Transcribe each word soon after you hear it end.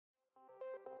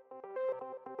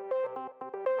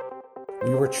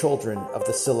We were children of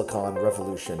the Silicon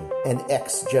Revolution, an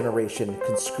X generation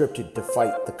conscripted to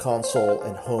fight the console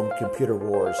and home computer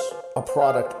wars. A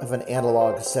product of an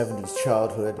analog 70s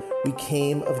childhood, we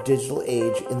came of digital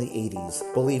age in the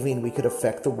 80s, believing we could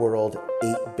affect the world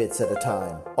 8 bits at a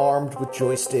time. Armed with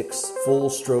joysticks,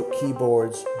 full-stroke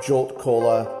keyboards, Jolt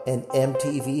Cola, and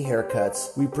MTV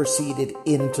haircuts, we proceeded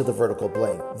into the vertical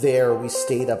blink. There, we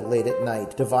stayed up late at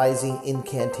night, devising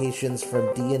incantations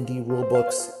from D&D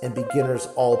rulebooks and beginners'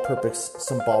 all-purpose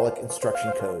symbolic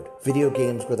instruction code. Video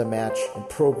games were the match, and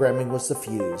programming was the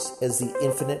fuse, as the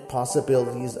infinite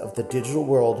possibilities of the digital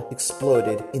world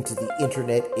exploded into the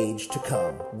internet age to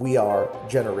come. We are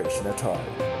Generation Atari.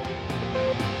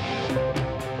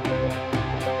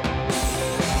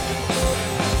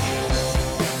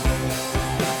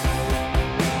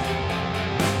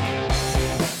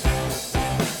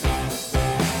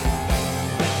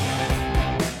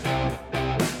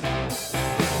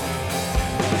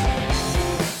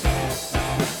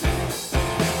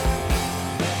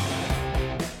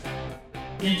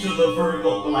 Into the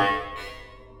vertical blank.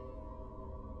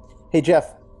 Hey,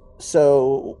 Jeff.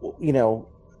 So,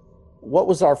 what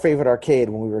was our favorite arcade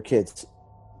when we were kids?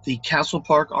 The Castle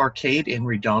Park Arcade in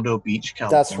Redondo Beach,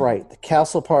 California. That's right. The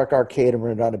Castle Park Arcade in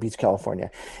Redondo Beach, California.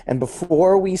 And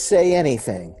before we say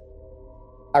anything,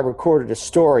 I recorded a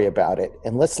story about it.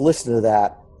 And let's listen to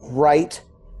that right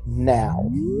now.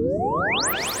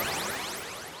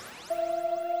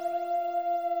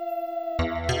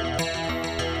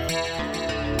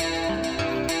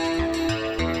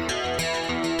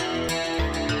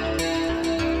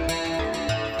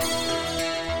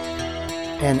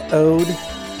 An ode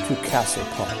to Castle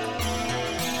Park.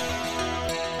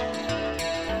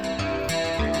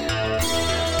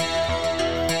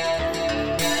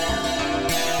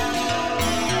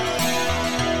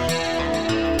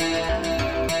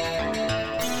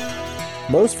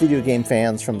 Most video game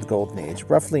fans from the Golden Age,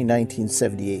 roughly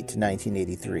 1978 to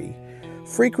 1983,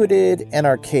 frequented an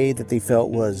arcade that they felt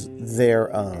was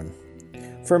their own.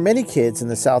 For many kids in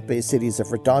the South Bay cities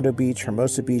of Redondo Beach,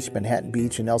 Hermosa Beach, Manhattan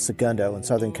Beach, and El Segundo in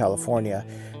Southern California,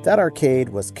 that arcade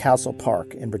was Castle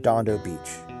Park in Redondo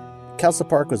Beach. Castle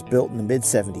Park was built in the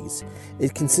mid-70s.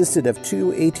 It consisted of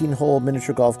 2 18-hole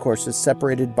miniature golf courses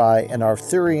separated by an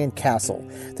Arthurian castle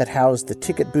that housed the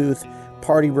ticket booth,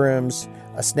 party rooms,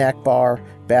 a snack bar,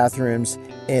 bathrooms,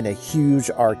 and a huge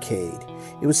arcade.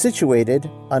 It was situated,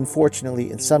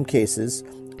 unfortunately in some cases,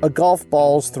 a golf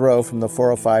ball's throw from the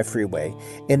 405 freeway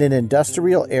in an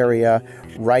industrial area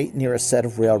right near a set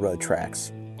of railroad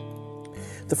tracks.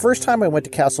 The first time I went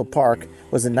to Castle Park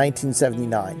was in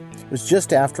 1979. It was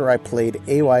just after I played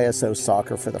AYSO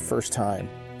soccer for the first time.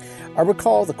 I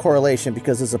recall the correlation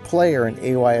because as a player in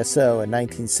AYSO in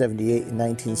 1978 and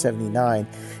 1979,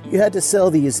 you had to sell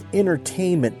these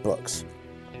entertainment books,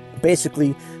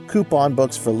 basically coupon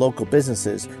books for local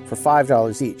businesses for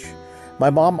 $5 each. My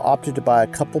mom opted to buy a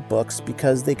couple books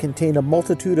because they contained a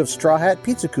multitude of Straw Hat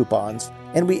Pizza coupons,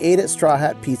 and we ate at Straw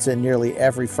Hat Pizza nearly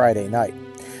every Friday night.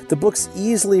 The books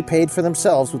easily paid for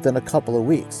themselves within a couple of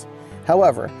weeks.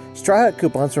 However, Straw Hat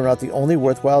coupons were not the only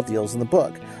worthwhile deals in the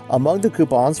book. Among the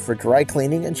coupons for dry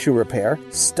cleaning and shoe repair,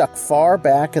 stuck far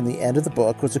back in the end of the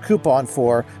book was a coupon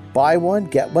for buy one,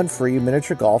 get one free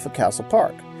miniature golf at Castle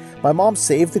Park. My mom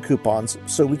saved the coupons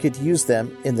so we could use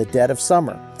them in the dead of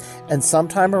summer. And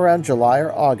sometime around July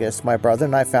or August, my brother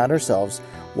and I found ourselves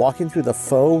walking through the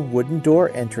faux wooden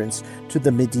door entrance to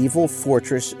the medieval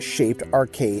fortress-shaped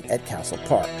arcade at Castle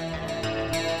Park.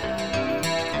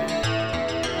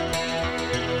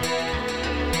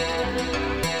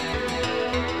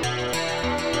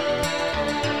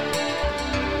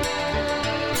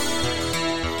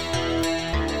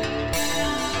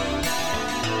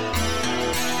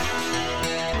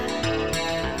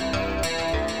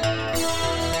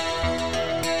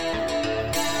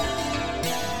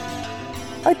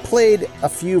 I played a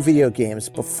few video games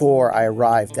before I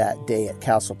arrived that day at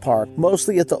Castle Park,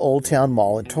 mostly at the Old Town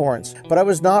Mall in Torrance, but I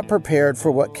was not prepared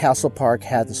for what Castle Park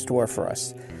had in store for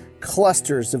us.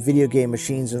 Clusters of video game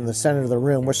machines in the center of the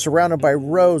room were surrounded by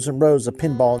rows and rows of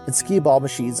pinball and skee-ball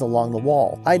machines along the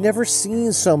wall. I'd never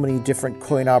seen so many different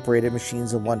coin-operated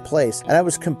machines in one place, and I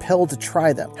was compelled to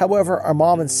try them. However, our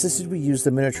mom insisted we use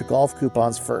the miniature golf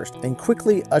coupons first, and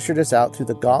quickly ushered us out through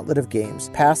the gauntlet of games,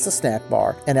 past the snack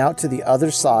bar, and out to the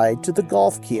other side to the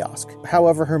golf kiosk.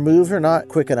 However, her moves were not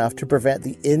quick enough to prevent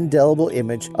the indelible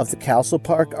image of the Castle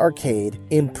Park arcade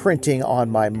imprinting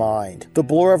on my mind. The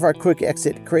blur of our quick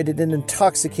exit created an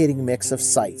intoxicating mix of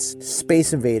sights.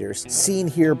 Space Invaders, seen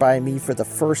here by me for the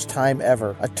first time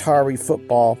ever, Atari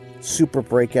Football, Super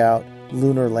Breakout,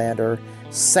 Lunar Lander,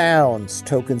 sounds,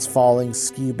 tokens falling,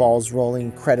 skee balls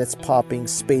rolling, credits popping,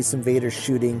 Space Invaders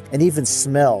shooting, and even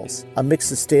smells, a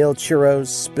mix of stale churros,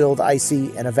 spilled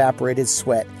icy, and evaporated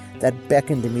sweat that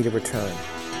beckoned to me to return.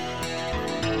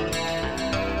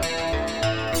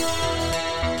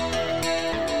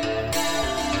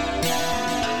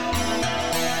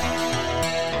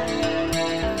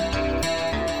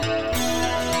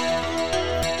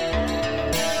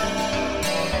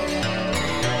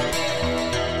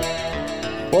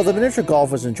 While the miniature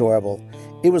golf was enjoyable,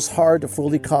 it was hard to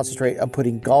fully concentrate on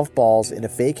putting golf balls into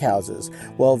fake houses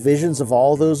while visions of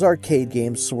all those arcade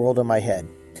games swirled in my head.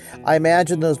 I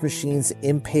imagined those machines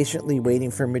impatiently waiting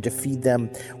for me to feed them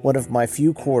one of my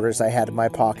few quarters I had in my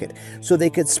pocket so they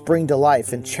could spring to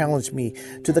life and challenge me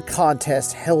to the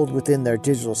contest held within their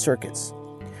digital circuits.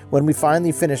 When we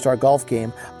finally finished our golf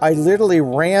game, I literally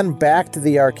ran back to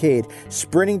the arcade,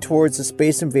 sprinting towards the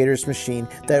Space Invaders machine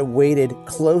that waited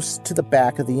close to the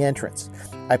back of the entrance.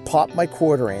 I popped my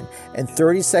quarter in, and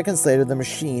 30 seconds later the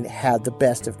machine had the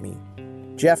best of me.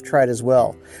 Jeff tried as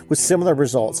well, with similar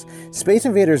results. Space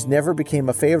Invaders never became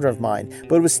a favorite of mine,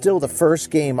 but it was still the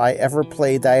first game I ever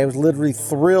played that I was literally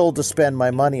thrilled to spend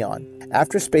my money on.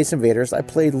 After Space Invaders, I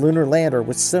played Lunar Lander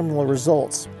with similar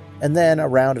results, and then a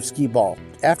round of skee ball.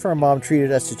 After our mom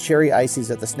treated us to cherry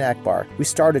ices at the snack bar, we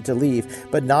started to leave,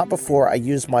 but not before I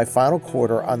used my final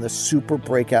quarter on the super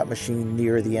breakout machine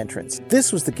near the entrance.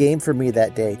 This was the game for me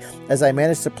that day, as I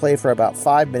managed to play for about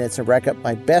 5 minutes and rack up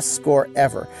my best score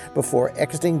ever before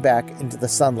exiting back into the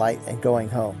sunlight and going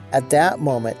home. At that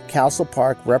moment, Castle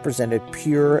Park represented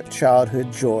pure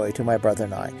childhood joy to my brother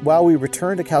and I. While we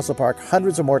returned to Castle Park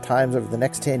hundreds of more times over the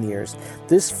next 10 years,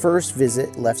 this first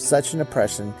visit left such an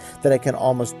impression that I can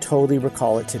almost totally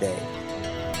recall it today.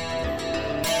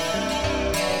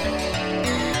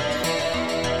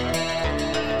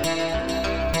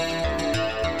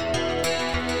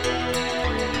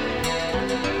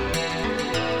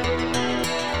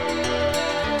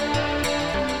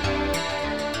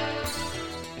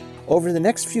 Over the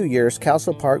next few years,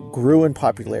 Castle Park grew in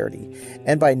popularity,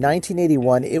 and by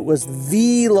 1981, it was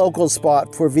the local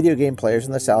spot for video game players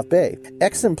in the South Bay.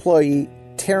 Ex-employee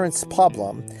Terrence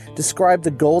Poblum described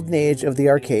the golden age of the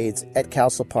arcades at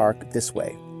Castle Park this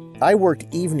way. I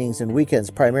worked evenings and weekends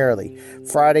primarily.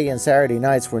 Friday and Saturday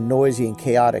nights were noisy and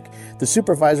chaotic. The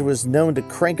supervisor was known to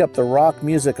crank up the rock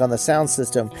music on the sound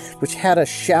system, which had us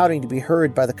shouting to be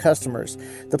heard by the customers.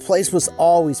 The place was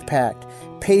always packed.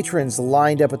 Patrons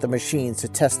lined up at the machines to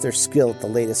test their skill at the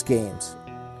latest games.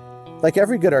 Like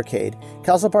every good arcade,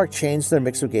 Castle Park changed their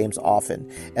mix of games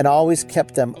often, and always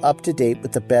kept them up to date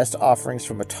with the best offerings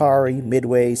from Atari,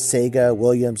 Midway, Sega,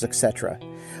 Williams, etc.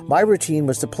 My routine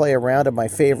was to play a round of my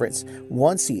favorites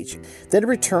once each, then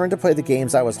return to play the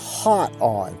games I was hot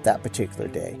on that particular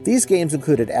day. These games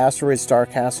included Asteroid Star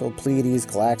Castle, Pleiades,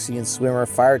 Galaxian Swimmer,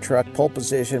 Fire Truck, Pole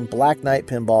Position, Black Knight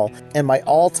Pinball, and my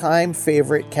all-time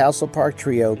favorite Castle Park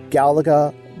trio,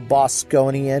 Galaga,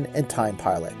 Bosconian, and Time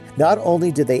Pilot. Not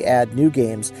only did they add new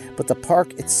games, but the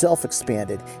park itself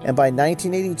expanded, and by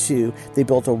 1982, they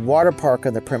built a water park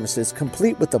on the premises,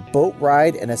 complete with a boat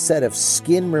ride and a set of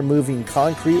skin-removing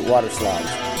concrete water slides.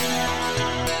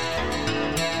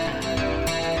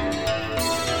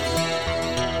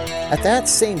 At that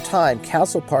same time,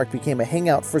 Castle Park became a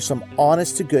hangout for some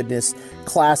honest-to-goodness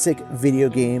classic video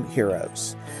game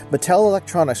heroes. Mattel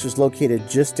Electronics was located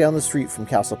just down the street from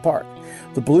Castle Park.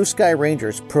 The Blue Sky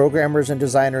Rangers, programmers and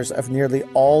designers of nearly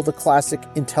all the classic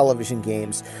Intellivision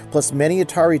games, plus many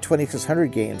Atari 2600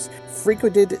 games,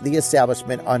 frequented the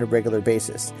establishment on a regular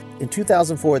basis. In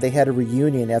 2004, they had a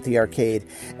reunion at the arcade,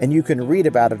 and you can read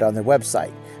about it on their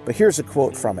website. But here's a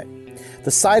quote from it.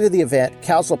 The site of the event,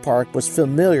 Castle Park, was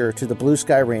familiar to the Blue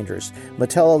Sky Rangers.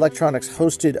 Mattel Electronics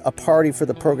hosted a party for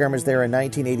the programmers there in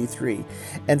 1983,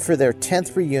 and for their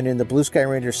 10th reunion, the Blue Sky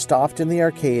Rangers stopped in the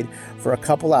arcade for a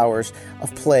couple hours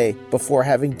of play before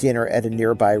having dinner at a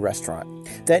nearby restaurant.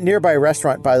 That nearby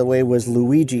restaurant, by the way, was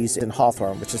Luigi's in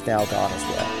Hawthorne, which is now gone as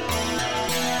well.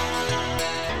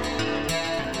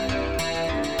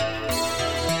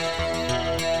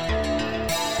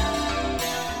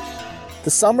 The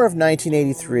summer of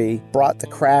 1983 brought the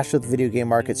crash of the video game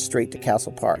market straight to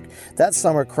Castle Park. That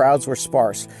summer, crowds were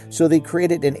sparse, so they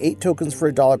created an 8 tokens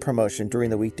for $1 promotion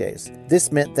during the weekdays.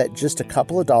 This meant that just a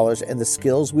couple of dollars and the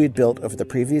skills we had built over the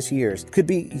previous years could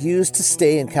be used to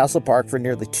stay in Castle Park for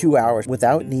nearly 2 hours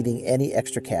without needing any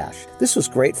extra cash. This was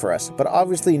great for us, but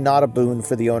obviously not a boon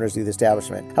for the owners of the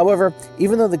establishment. However,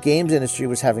 even though the games industry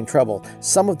was having trouble,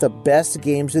 some of the best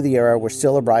games of the era were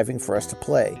still arriving for us to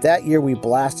play. That year, we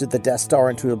blasted the desktop Star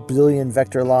into a billion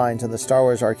vector lines in the Star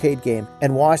Wars arcade game,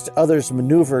 and watched others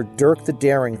maneuver Dirk the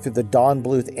Daring through the Don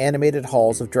Bluth animated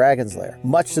halls of Dragon's Lair,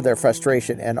 much to their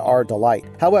frustration and our delight.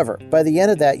 However, by the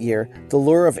end of that year, the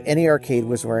lure of any arcade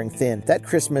was wearing thin. That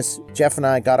Christmas, Jeff and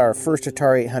I got our first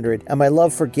Atari 800, and my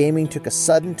love for gaming took a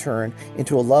sudden turn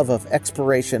into a love of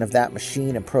exploration of that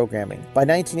machine and programming. By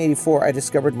 1984, I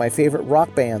discovered my favorite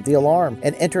rock band, The Alarm,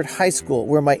 and entered high school,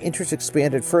 where my interest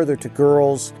expanded further to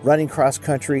girls, running cross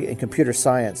country, and computer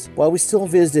science. While we still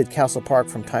visited Castle Park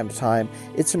from time to time,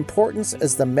 its importance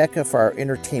as the mecca for our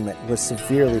entertainment was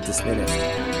severely diminished.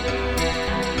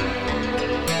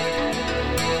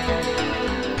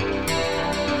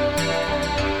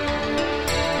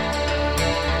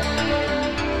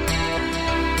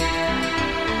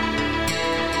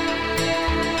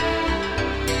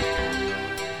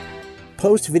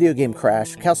 Post-video game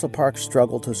crash, Castle Park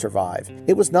struggled to survive.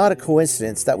 It was not a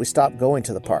coincidence that we stopped going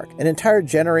to the park. An entire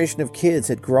generation of kids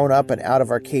had grown up and out of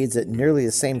arcades at nearly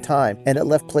the same time, and it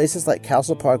left places like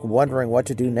Castle Park wondering what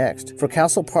to do next. For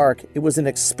Castle Park, it was an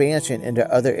expansion into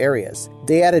other areas.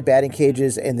 They added batting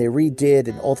cages, and they redid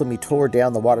and ultimately tore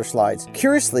down the water slides.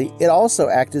 Curiously, it also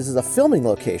acted as a filming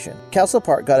location. Castle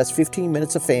Park got us 15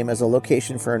 minutes of fame as a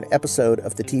location for an episode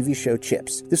of the TV show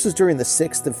Chips. This was during the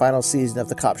 6th and final season of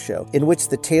The Cop Show, in which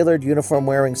the tailored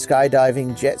uniform-wearing,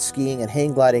 skydiving, jet skiing, and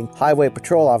hang-gliding highway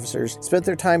patrol officers spent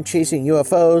their time chasing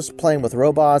UFOs, playing with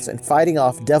robots, and fighting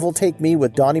off Devil Take Me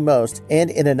with Donnie Most, and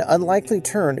in an unlikely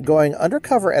turn, going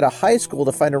undercover at a high school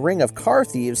to find a ring of car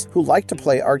thieves who liked to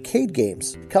play arcade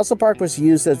games. Castle Park was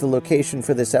used as the location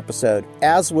for this episode,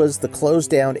 as was the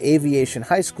closed-down Aviation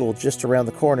High School just around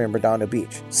the corner in Redondo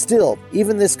Beach. Still,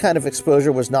 even this kind of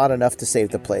exposure was not enough to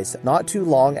save the place. Not too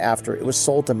long after, it was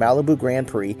sold to Malibu Grand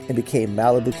Prix and became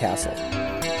Malibu Castle.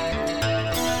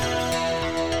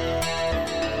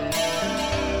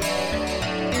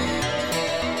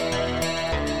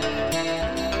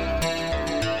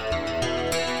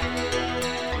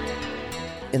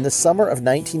 In the summer of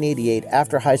 1988,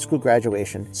 after high school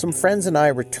graduation, some friends and I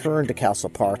returned to Castle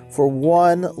Park for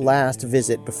one last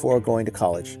visit before going to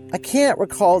college. I can't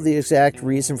recall the exact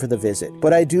reason for the visit,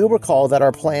 but I do recall that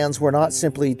our plans were not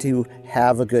simply to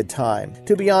have a good time.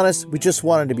 To be honest, we just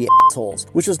wanted to be assholes,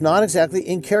 which was not exactly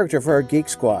in character for our Geek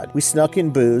Squad. We snuck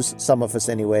in booze, some of us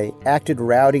anyway, acted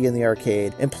rowdy in the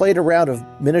arcade, and played a round of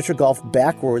miniature golf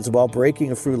backwards while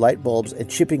breaking through light bulbs and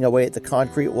chipping away at the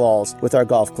concrete walls with our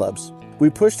golf clubs. We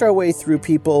pushed our way through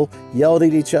people, yelled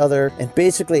at each other, and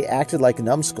basically acted like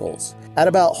numbskulls. At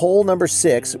about hole number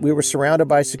 6, we were surrounded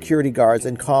by security guards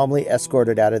and calmly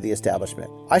escorted out of the establishment.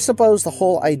 I suppose the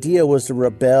whole idea was to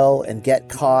rebel and get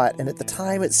caught, and at the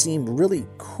time it seemed really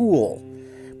cool.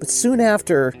 But soon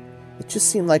after, it just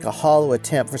seemed like a hollow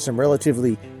attempt for some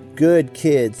relatively good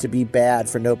kids to be bad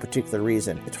for no particular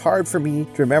reason. It's hard for me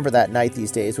to remember that night these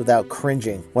days without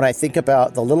cringing when I think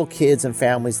about the little kids and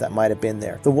families that might have been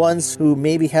there. The ones who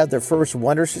maybe had their first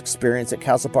wondrous experience at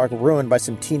Castle Park ruined by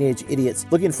some teenage idiots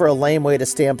looking for a lame way to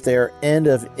stamp their end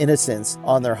of innocence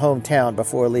on their hometown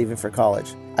before leaving for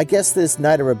college. I guess this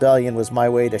night of rebellion was my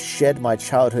way to shed my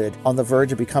childhood on the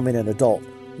verge of becoming an adult.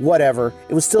 Whatever,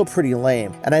 it was still pretty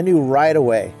lame, and I knew right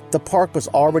away the park was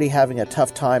already having a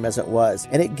tough time as it was,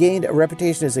 and it gained a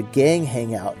reputation as a gang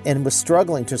hangout and was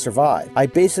struggling to survive. I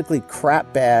basically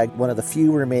crap-bagged one of the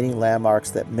few remaining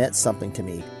landmarks that meant something to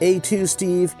me. A2,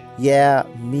 Steve? Yeah,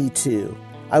 me too.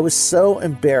 I was so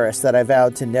embarrassed that I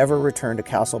vowed to never return to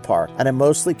Castle Park, and I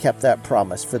mostly kept that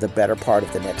promise for the better part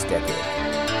of the next decade.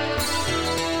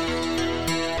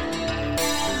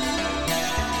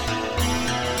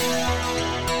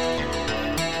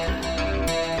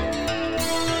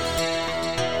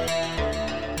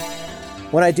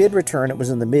 When I did return, it was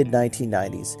in the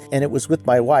mid-1990s, and it was with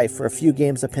my wife for a few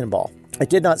games of pinball. I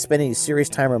did not spend any serious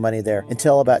time or money there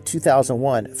until about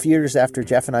 2001, a few years after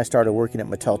Jeff and I started working at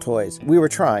Mattel Toys. We were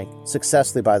trying,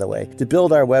 successfully by the way, to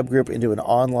build our web group into an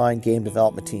online game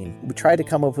development team. We tried to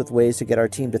come up with ways to get our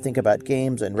team to think about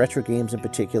games and retro games in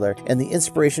particular, and the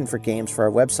inspiration for games for our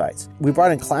websites. We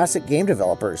brought in classic game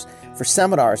developers for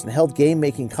seminars and held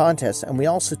game-making contests, and we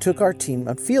also took our team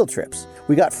on field trips.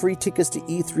 We got free tickets to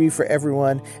E3 for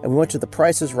everyone, and we went to The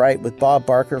Price is Right with Bob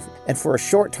Barker, and for a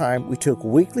short time, we took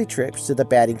weekly trips to the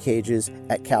batting cages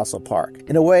at Castle Park.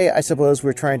 In a way, I suppose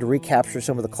we're trying to recapture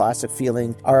some of the classic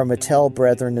feeling our Mattel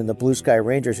brethren in the Blue Sky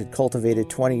Rangers had cultivated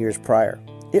 20 years prior.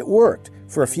 It worked.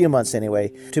 for a few months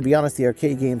anyway. To be honest, the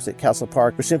arcade games at Castle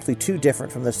Park were simply too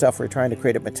different from the stuff we were trying to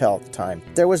create at Mattel at the time.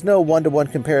 There was no one-to-one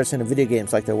comparison of video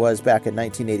games like there was back in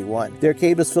 1981. The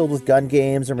arcade was filled with gun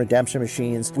games and redemption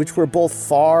machines, which were both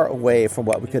far away from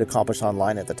what we could accomplish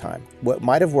online at the time. What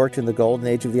might have worked in the golden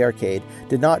age of the arcade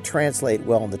did not translate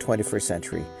well in the 21st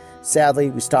century. Sadly,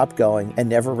 we stopped going and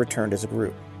never returned as a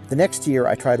group. The next year,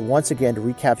 I tried once again to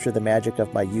recapture the magic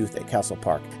of my youth at Castle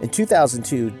Park. In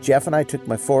 2002, Jeff and I took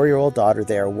my 4-year-old daughter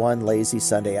there one lazy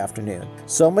Sunday afternoon.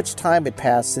 So much time had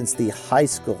passed since the high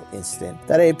school incident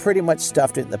that I had pretty much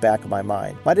stuffed it in the back of my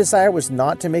mind. My desire was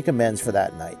not to make amends for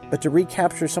that night, but to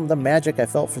recapture some of the magic I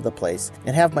felt for the place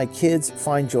and have my kids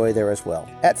find joy there as well.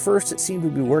 At first, it seemed to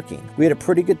be working. We had a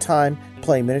pretty good time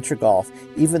playing miniature golf,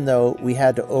 even though we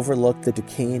had to overlook the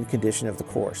decaying condition of the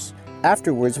course.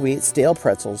 Afterwards, we ate stale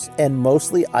pretzels and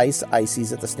mostly iced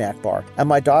ices at the snack bar, and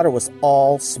my daughter was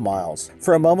all smiles.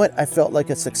 For a moment, I felt like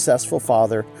a successful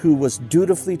father who was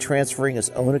dutifully transferring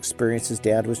his own experiences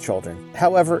down to his children.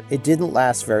 However, it didn't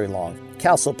last very long.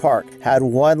 Castle Park had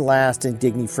one lasting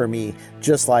dignity for me,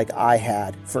 just like I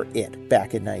had for it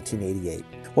back in 1988.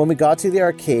 When we got to the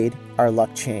arcade, our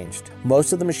luck changed.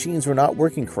 Most of the machines were not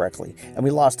working correctly, and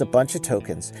we lost a bunch of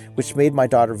tokens, which made my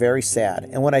daughter very sad.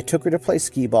 And when I took her to play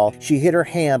skee-ball, she hit her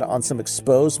hand on some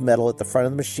exposed metal at the front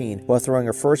of the machine while throwing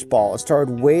her first ball and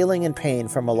started wailing in pain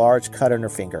from a large cut on her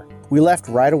finger. We left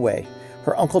right away,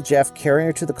 her Uncle Jeff carrying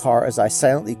her to the car as I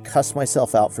silently cussed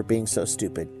myself out for being so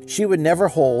stupid. She would never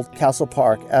hold Castle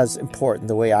Park as important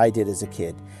the way I did as a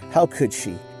kid. How could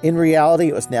she? In reality,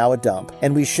 it was now a dump,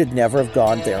 and we should never have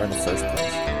gone there in the first place.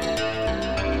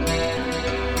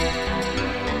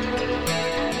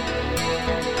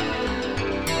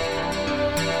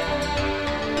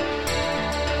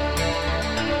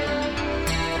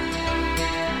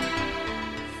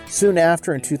 Soon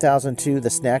after, in 2002, the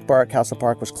snack bar at Castle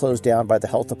Park was closed down by the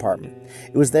health department.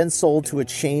 It was then sold to a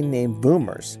chain named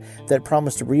Boomers that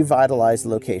promised to revitalize the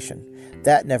location.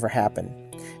 That never happened.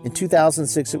 In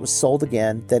 2006, it was sold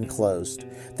again, then closed.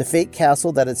 The fake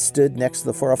castle that had stood next to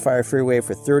the 405 freeway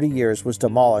for 30 years was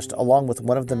demolished, along with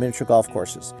one of the miniature golf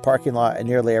courses, parking lot, and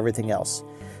nearly everything else.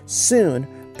 Soon,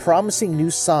 promising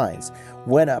new signs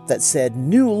went up that said,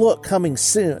 "New look coming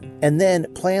soon." And then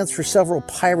plans for several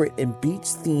pirate and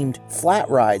beach-themed flat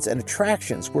rides and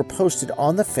attractions were posted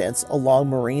on the fence along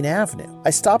Marine Avenue. I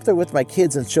stopped there with my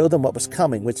kids and showed them what was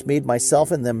coming, which made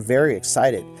myself and them very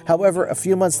excited. However, a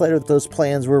few months later, those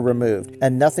plans were removed,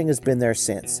 and nothing has been there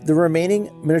since. The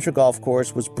remaining miniature golf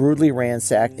course was brutally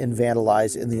ransacked and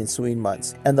vandalized in the ensuing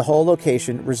months, and the whole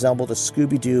location resembled a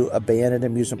Scooby-Doo abandoned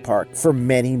amusement park for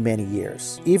many, many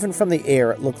years. Even from the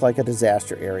air, it looked like a disaster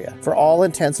area. For all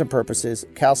intents and purposes,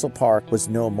 Castle Park was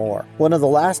no more. One of the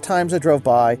last times I drove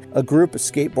by, a group of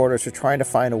skateboarders were trying to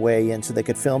find a way in so they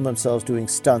could film themselves doing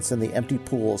stunts in the empty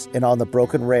pools and on the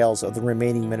broken rails of the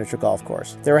remaining miniature golf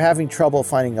course. They were having trouble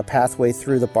finding a pathway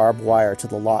through the barbed wire to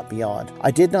the lot beyond.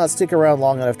 I did not stick around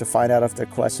long enough to find out if their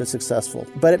quest was successful,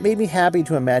 but it made me happy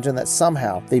to imagine that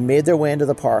somehow they made their way into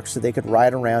the park so they could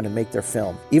ride around and make their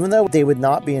film. Even though they would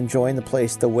not be enjoying the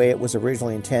place the way it was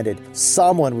originally intended,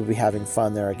 someone would be having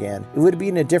fun there again. It would be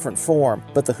in a different form,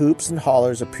 but the hoops and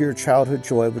hollers of pure childhood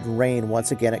joy would reign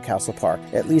once again at Castle Park,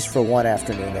 at least for one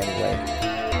afternoon anyway.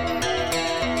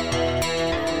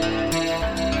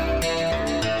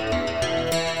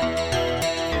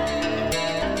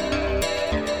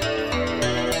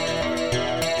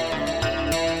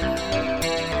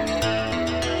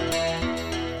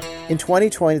 In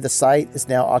 2020, the site is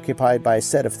now occupied by a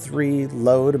set of 3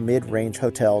 low to mid-range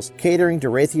hotels, catering to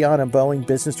Raytheon and Boeing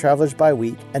business travelers by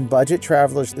week and budget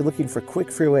travelers looking for quick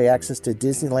freeway access to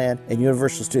Disneyland and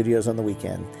Universal Studios on the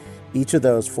weekend, each of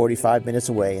those 45 minutes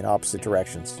away in opposite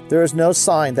directions. There is no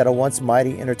sign that a once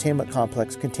mighty entertainment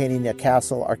complex containing a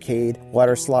castle, arcade,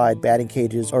 water slide, batting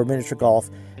cages, or miniature golf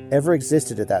ever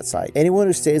existed at that site. Anyone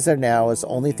who stays there now is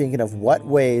only thinking of what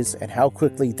ways and how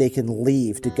quickly they can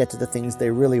leave to get to the things they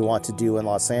really want to do in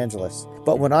Los Angeles.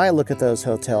 But when I look at those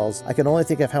hotels, I can only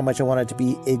think of how much I wanted to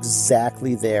be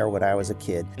exactly there when I was a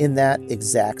kid, in that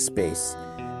exact space.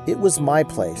 It was my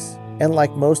place. And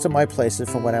like most of my places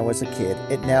from when I was a kid,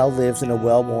 it now lives in a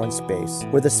well-worn space,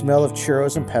 where the smell of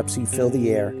churros and Pepsi fill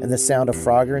the air and the sound of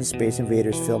Frogger and Space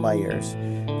Invaders fill my ears,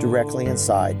 directly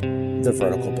inside the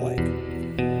vertical blank.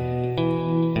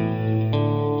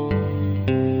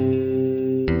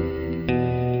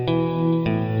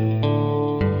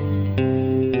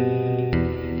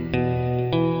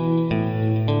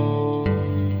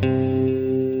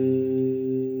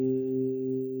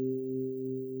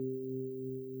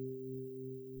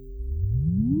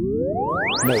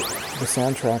 Note, the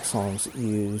soundtrack songs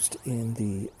used in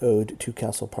the Ode to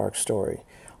Castle Park story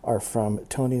are from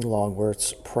Tony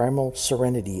Longworth's Primal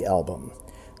Serenity album.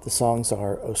 The songs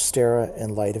are Ostera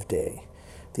and Light of Day.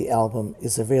 The album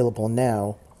is available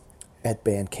now at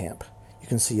Bandcamp. You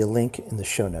can see a link in the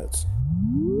show notes.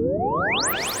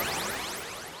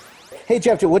 Hey,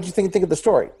 Jeff, what did you think of the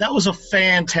story? That was a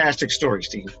fantastic story,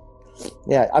 Steve.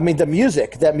 Yeah, I mean, that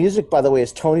music, by the way,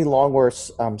 is Tony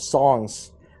Longworth's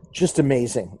songs. Just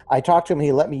amazing. I talked to him.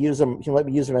 He let me use them. He let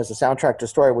me use them as a soundtrack to a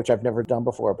story, which I've never done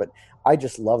before, but I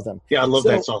just love them. Yeah, I love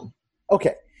that song.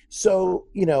 Okay. So,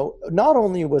 not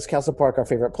only was Castle Park our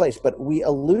favorite place, but we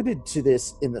alluded to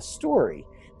this in the story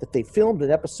that they filmed an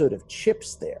episode of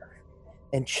Chips there.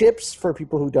 And Chips, for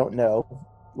people who don't know,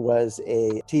 was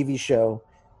a TV show,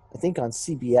 I think on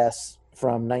CBS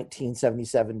from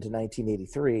 1977 to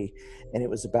 1983, and it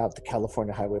was about the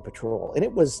California Highway Patrol. And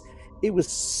it was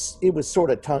sort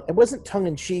of it wasn't tongue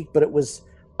in cheek, but it was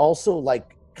also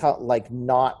like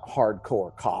not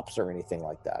hardcore cops or anything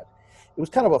like that. It was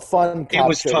kind of a fun cop show. It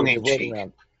was tongue in cheek.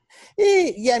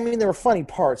 Yeah, I mean, there were funny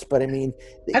parts, but I mean...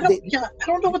 I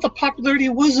don't know what the popularity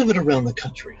was of it around the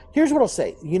country. Here's what I'll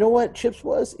say. You know what Chips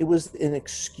was? It was an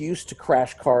excuse to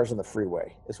crash cars on the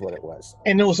freeway, is what it was.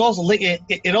 And it was also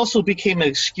it also became an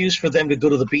excuse for them to go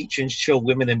to the beach and show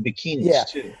women in bikinis,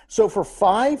 too. So for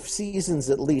 5 seasons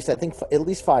at least, I think at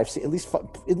least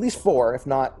 4, if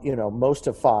not, most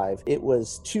of 5, it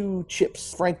was 2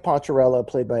 Chips. Frank Poncherello,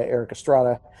 played by Eric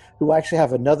Estrada, who actually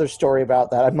have another story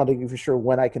about that. I'm not even sure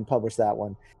when I can publish that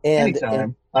one.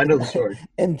 Anytime. I know the story.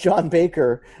 And John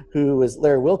Baker, who was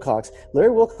Larry Wilcox. Larry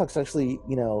Wilcox actually,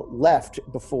 left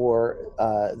before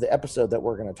the episode that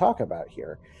we're going to talk about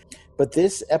here. But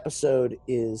this episode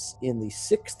is in the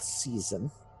 6th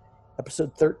season,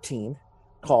 episode 13,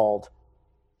 called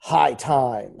High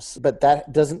Times. But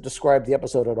that doesn't describe the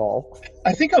episode at all.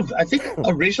 I think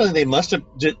originally they must have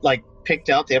picked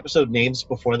out the episode names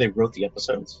before they wrote the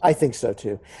episodes. I think so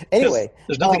too. Anyway,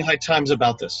 there's nothing high times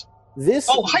about this.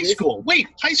 High school. Wait,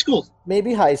 high school.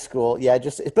 Maybe high school. Yeah,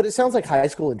 but it sounds like high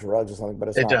school and drugs or something, but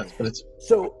it's not. It does, but it's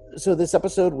so this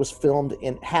episode was filmed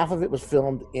half of it was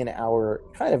filmed in our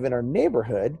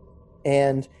neighborhood,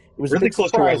 and it was really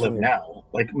close to where I live now.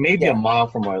 Like maybe a mile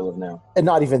from where I live now. And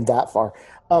not even that far.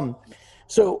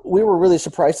 So we were really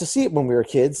surprised to see it when we were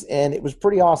kids, and it was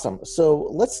pretty awesome. So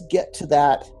let's get to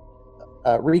that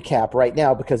recap right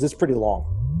now because it's pretty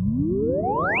long.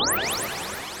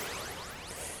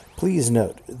 Please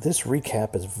note, this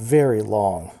recap is very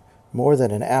long, more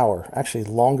than an hour, actually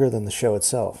longer than the show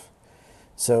itself.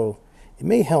 So it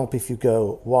may help if you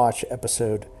go watch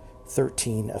episode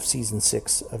 13 of season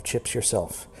 6 of Chips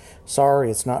yourself.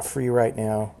 Sorry, it's not free right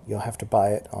now. You'll have to buy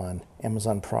it on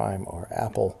Amazon Prime or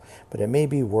Apple, but it may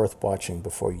be worth watching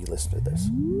before you listen to this.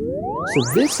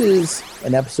 So this is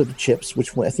an episode of Chips,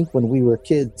 which I think when we were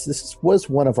kids, this was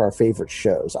one of our favorite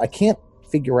shows. I can't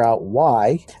figure out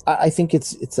why. I think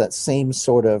it's that same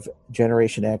sort of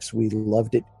Generation X. We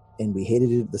loved it and we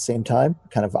hated it at the same time,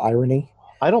 kind of irony.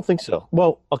 I don't think so.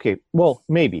 Well, okay. Well,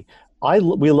 maybe.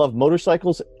 We love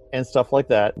motorcycles and stuff like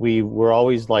that. We were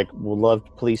always we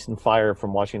loved Police and Fire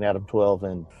from watching Adam 12,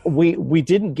 and we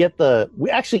didn't get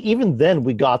even then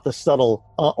we got the subtle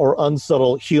or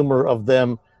unsubtle humor of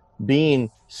them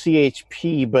being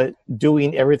CHP but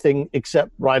doing everything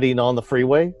except riding on the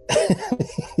freeway.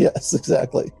 Yes,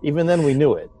 exactly. Even then we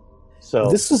knew it. So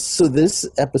this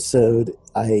episode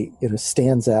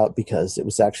stands out because it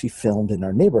was actually filmed in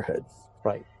our neighborhood.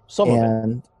 Right. Some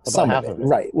of it.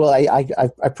 Right. Well,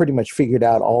 I pretty much figured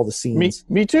out all the scenes.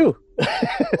 Me too.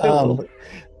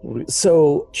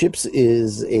 So Chips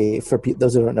is for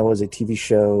those who don't know, is a TV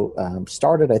show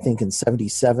started I think in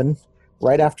 1977,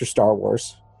 right after Star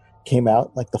Wars came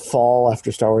out, like the fall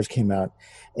after Star Wars came out,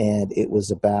 and it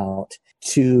was about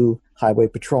 2 highway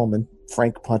patrolmen,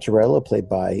 Frank Poncherello, played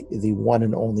by the one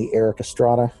and only Eric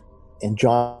Estrada, and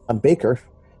John Baker,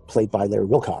 played by Larry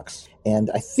Wilcox.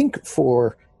 And I think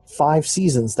for 5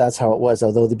 seasons, that's how it was.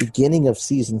 Although the beginning of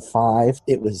season 5,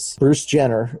 it was Bruce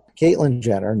Jenner, Caitlyn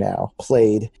Jenner now,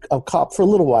 played a cop for a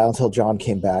little while until John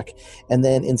came back. And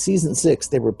then in season 6,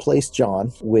 they replaced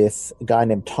John with a guy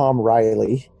named Tom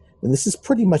Riley. And this is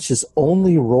pretty much his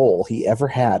only role he ever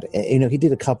had. He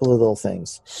did a couple of little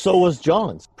things. So was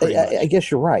John's. I guess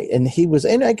you're right. And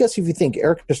I guess if you think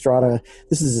Eric Estrada,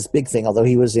 this is his big thing, although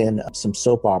he was in some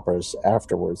soap operas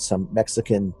afterwards, some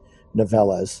Mexican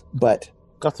novellas. But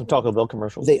Got some Taco Bell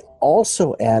commercials. They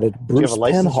also added Do you Bruce have a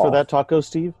license Penhall. for that taco,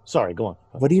 Steve? Sorry, go on.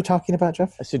 What are you talking about,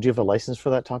 Jeff? I said, do you have a license for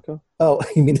that taco? Oh,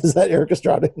 you mean is that Eric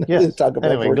Estrada? Yes. Taco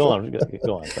Bell Anyway, go commercial? on.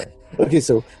 Go on. Sorry. Okay,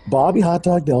 so Bobby Hot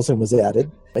Dog Nelson was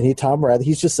added, and Tom Rather.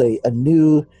 He's just a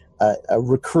new a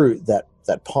recruit that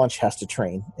Paunch has to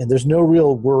train, and there's no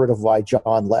real word of why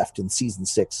John left in season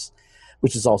 6,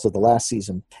 which is also the last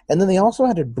season. And then they also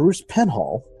added Bruce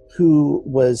Penhall, who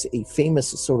was a famous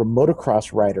sort of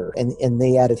motocross rider, and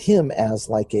they added him as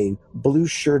like a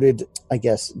blue-shirted, I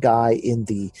guess, guy in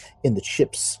the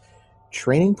CHiPs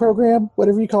training program,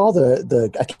 whatever you call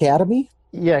the academy.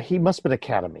 Yeah, he must have been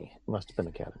Academy.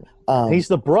 He's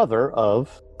the brother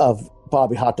of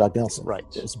Bobby Hot Dog Nelson. Right.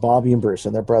 It's Bobby and Bruce,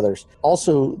 and they're brothers.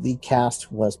 Also, the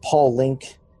cast was Paul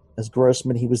Link as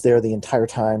Grossman. He was there the entire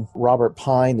time. Robert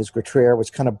Pine as Grattrare,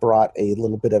 which kind of brought a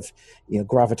little bit of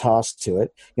gravitas to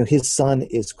it. His son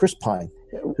is Chris Pine.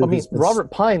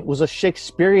 Robert Pine was a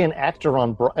Shakespearean actor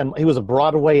and he was a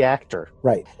Broadway actor.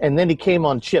 Right. And then he came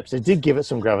on CHiPs. It did give it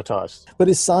some gravitas. But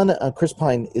his son, Chris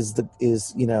Pine,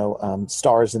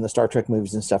 stars in the Star Trek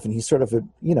movies and stuff, and he's sort of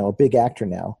a big actor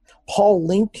now. Paul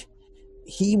Link,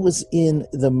 he was in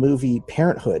the movie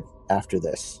Parenthood after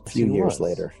this, a few years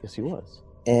later. Yes, he was.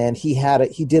 And he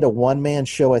did a one-man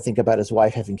show, I think, about his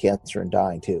wife having cancer and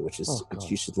dying too, which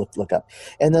you should look up.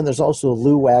 And then there's also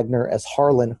Lou Wagner as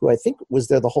Harlan, who I think was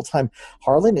there the whole time.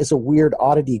 Harlan is a weird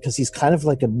oddity because he's kind of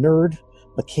like a nerd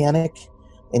mechanic,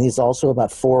 and he's also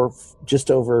about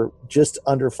just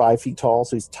under 5 feet tall,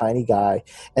 so he's a tiny guy.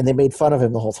 And they made fun of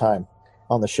him the whole time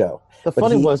on the show. The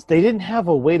funny was they didn't have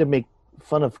a way to make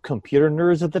fun of computer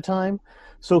nerds at the time.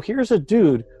 So here's a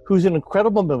dude who's an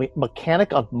incredible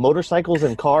mechanic on motorcycles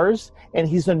and cars, and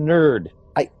he's a nerd.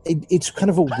 It's kind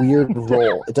of a weird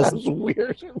role. It doesn't. That's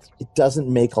weird. It doesn't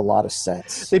make a lot of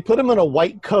sense. They put him in a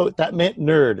white coat. That meant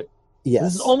nerd. Yes.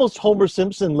 This is almost Homer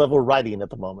Simpson level writing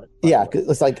at the moment. Yeah,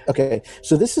 it's like, okay,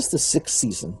 so this is the 6th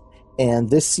season,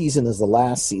 and this season is the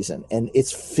last season, and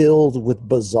it's filled with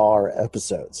bizarre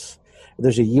episodes.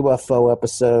 There's a UFO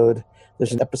episode.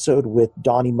 There's an episode with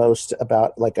Donnie Most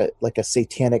about like a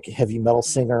satanic heavy metal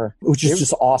singer, which is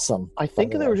just awesome. I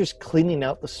think they were just cleaning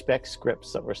out the spec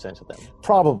scripts that were sent to them.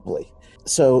 Probably.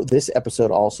 So this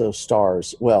episode also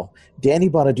stars,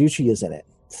 Danny Bonaducci is in it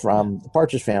from the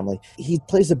Partridge Family. He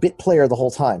plays a bit player the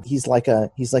whole time. He's like an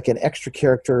extra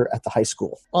character at the high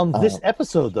school. On this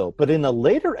episode though, but in a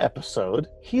later episode,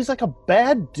 he's like a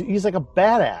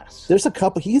badass. There's a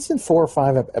couple. He's in 4 or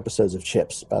 5 episodes of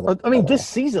CHiPs. This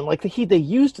season,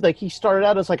 they started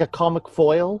out as like a comic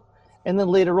foil, and then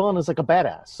later on as like a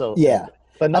badass. So yeah.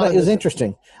 But it was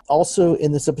interesting. Also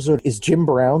in this episode is Jim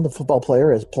Brown, the football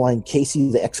player, as playing Casey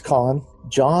the ex-con.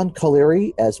 John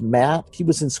Colleary as Matt. He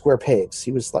was in Square Pegs.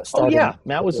 He was starting. Oh yeah,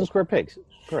 Matt was in Square Pegs.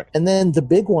 Correct. And then the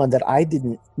big one that I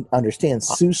didn't understand,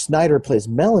 Sue Snyder plays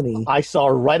Melanie. I saw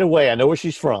her right away. I know where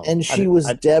she's from. And she was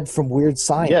Deb from Weird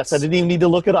Science. Yes, I didn't even need to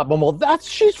look it up. I'm all,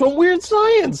 she's from Weird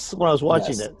Science when I was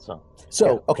watching it. Okay,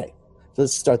 so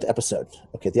let's start the episode.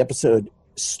 Okay, the episode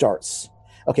starts.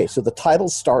 Okay, so the title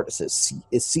starts is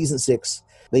season 6.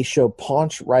 They show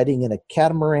Paunch riding in a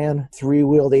catamaran,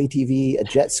 3-wheeled ATV, a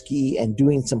jet ski, and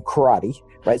doing some karate.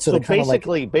 Right, so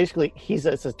basically,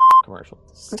 it's a commercial.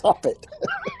 Stop it.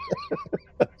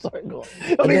 Sorry, go on.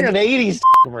 I mean, an '80s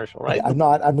commercial, right?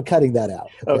 I'm cutting that out.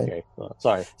 Okay. Well,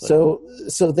 sorry. So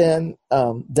then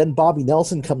Bobby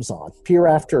Nelson comes on. Here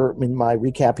after, in my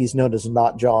recap, he's known as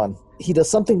Not John. He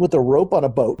does something with a rope on a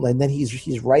boat, and then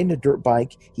he's riding a dirt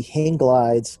bike. He hang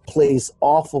glides, plays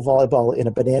awful volleyball in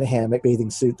a banana hammock bathing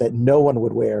suit that no one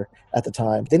would wear at the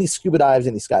time. Then he scuba dives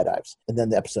and he skydives, and then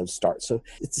the episode starts. So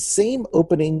it's the same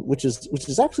opening, which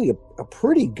is actually a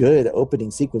pretty good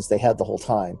opening sequence they had the whole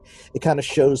time. It kind of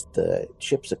shows the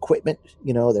CHiPs equipment,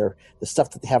 the stuff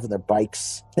that they have on their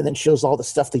bikes, and then shows all the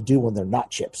stuff they do when they're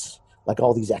not CHiPs, like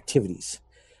all these activities.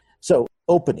 So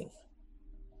opening.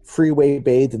 Freeway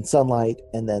bathed in sunlight,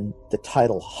 and then the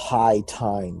title High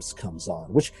Times comes on,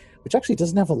 which actually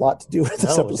doesn't have a lot to do with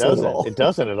this episode at all. It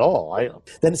doesn't at all.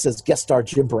 Then it says guest star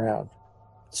Jim Brown.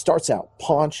 Starts out,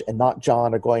 Paunch and Not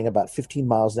John are going about 15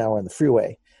 miles an hour on the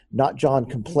freeway. Not John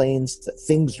complains that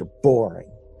things are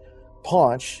boring.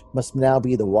 Paunch must now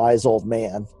be the wise old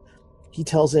man. He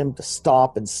tells him to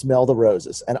stop and smell the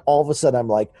roses. And all of a sudden I'm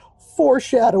like,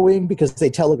 foreshadowing, because they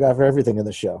telegraph everything in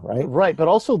the show, right? Right, but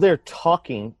also they're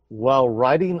talking while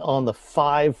riding on the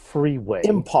 5 freeway.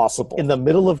 Impossible. In the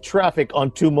middle of traffic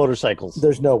on 2 motorcycles.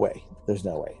 There's no way.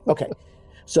 Okay.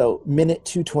 So, minute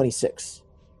 226.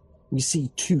 We see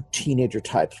 2 teenager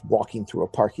types walking through a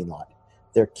parking lot.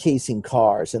 They're casing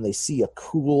cars, and they see a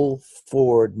cool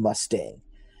Ford Mustang.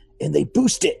 and they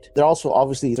boost it. They're also,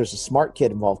 obviously, there's a smart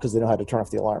kid involved because they know how to turn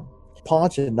off the alarm.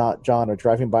 Ponch and Not John are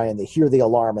driving by, and they hear the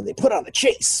alarm, and they put on a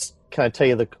chase. Can I tell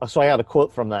you so I had a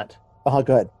quote from that. Go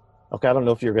ahead. Okay, I don't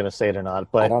know if you're going to say it or not, I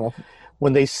but don't know.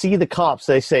 when they see the cops,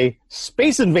 they say,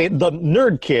 Space Invade, the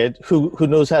nerd kid who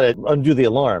knows how to undo the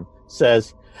alarm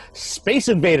says, Space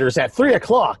Invaders at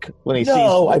 3:00 when he sees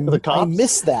the cops. I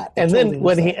missed that. And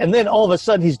then all of a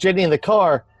sudden he's jetting in the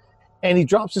car and he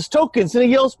drops his tokens and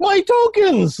he yells, "My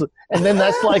tokens!" And then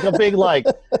that's like a big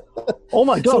oh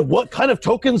my God, what kind of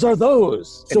tokens are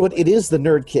those? So it is the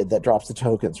nerd kid that drops the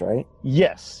tokens, right?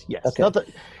 Yes. Okay.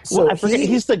 I forget,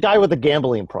 he's the guy with the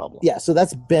gambling problem. Yeah, so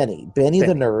that's Benny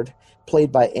the nerd,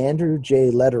 played by Andrew J.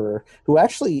 Lederer, who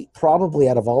actually probably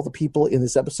out of all the people in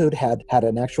this episode had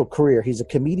an actual career. He's a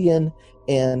comedian,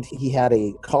 and he had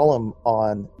a column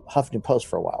on Huffington Post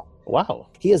for a while. Wow.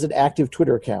 He has an active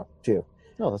Twitter account, too.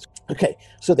 Oh, that's okay.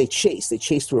 So they chase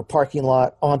through a parking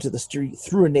lot, onto the street,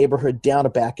 through a neighborhood, down a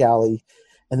back alley,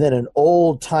 and then an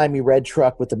old-timey red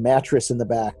truck with a mattress in the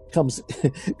back comes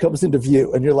into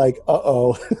view, and you're like,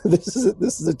 "Uh-oh, this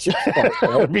is a chip part,"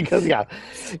 right? Because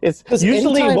it's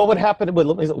usually what would happen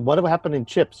in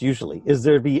chips. Usually, is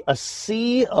there'd be a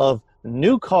sea of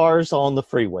new cars on the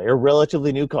freeway, or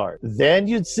relatively new cars. Then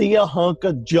you'd see a hunk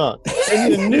of junk,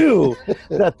 and you knew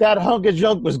that hunk of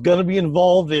junk was going to be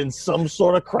involved in some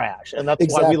sort of crash, and that's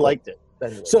why we liked it.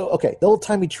 Anyway. So, okay, the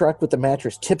old-timey truck with the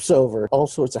mattress tips over. All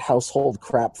sorts of household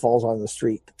crap falls on the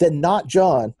street. Then Not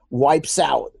John wipes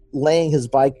out, laying his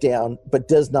bike down, but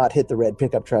does not hit the red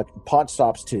pickup truck. Ponch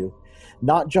stops too.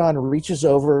 Not John reaches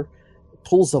over,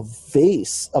 pulls a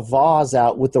vase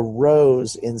out with a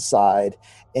rose inside,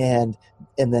 and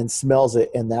then smells it,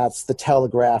 and that's the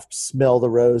telegraphed "smell the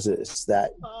roses"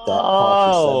 that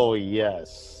oh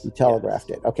yes, he telegraphed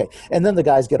it. Okay, and then the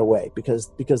guys get away because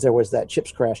there was that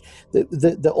chips crash.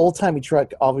 The old timey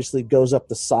truck obviously goes up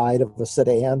the side of a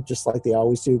sedan just like they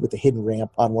always do, with the hidden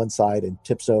ramp on one side, and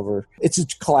tips over. It's a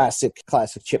classic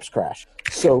chips crash.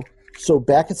 So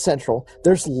back at Central,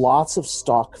 there's lots of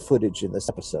stock footage in this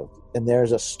episode, and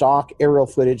there's a stock aerial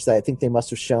footage that I think they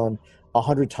must have shown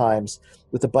 100 times,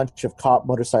 with a bunch of cop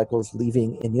motorcycles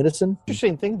leaving in unison.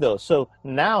 Interesting thing, though. So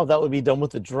now that would be done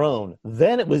with a drone.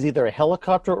 Then it was either a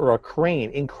helicopter or a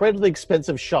crane. Incredibly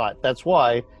expensive shot. That's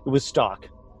why it was stock.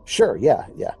 Sure, yeah.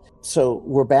 So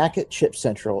we're back at Chip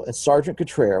Central, and Sergeant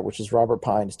Cottrell, which is Robert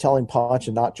Pine, is telling Ponch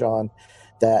and Not John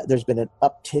that there's been an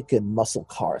uptick in muscle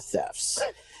car thefts.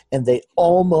 And they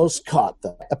almost caught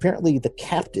them. Apparently, the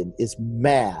captain is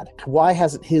mad. Why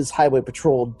hasn't his highway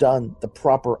patrol done the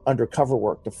proper undercover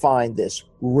work to find this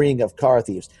ring of car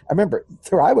thieves? I remember,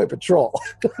 they're highway patrol.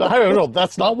 I don't know.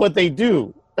 That's not what they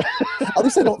do. At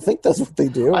least I don't think that's what they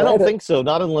do. I don't think so.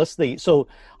 Not unless they. So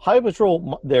highway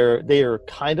patrol, they are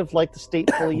kind of like the state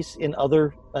police in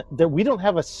other. We don't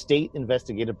have a state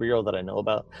investigative bureau that I know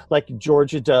about, like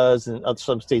Georgia does and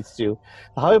some states do.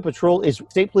 The highway patrol is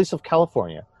state police of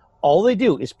California. All they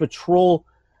do is patrol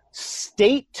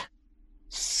state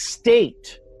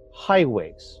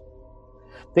highways.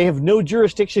 They have no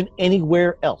jurisdiction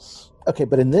anywhere else. Okay,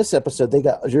 but in this episode, they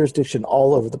got jurisdiction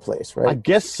all over the place, right? I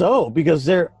guess so, because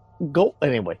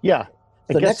anyway, yeah.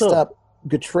 So next up,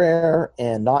 Cottrell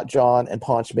and Not John and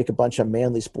Ponch make a bunch of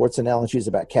manly sports analogies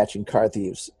about catching car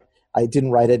thieves. I didn't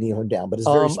write any of them down, but it's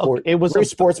very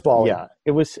sports ball. Yeah,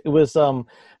 it was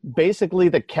basically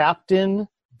the captain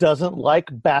doesn't like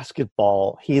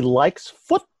basketball. He likes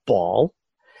football,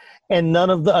 and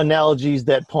none of the analogies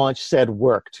that Ponch said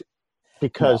worked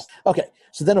because. No. Okay,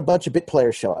 so then a bunch of bit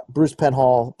players show up: Bruce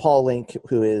Penhall, Paul Link,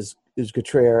 who is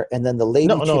Cottrell, and then the lady.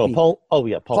 Paul. Oh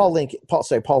yeah, Paul Link,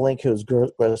 who's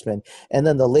Grossman, and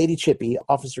then the lady Chippy,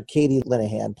 Officer Katie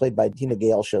Linehan, played by Tina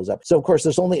Gale, shows up. So of course,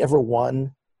 there's only ever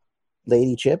one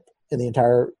lady Chip in the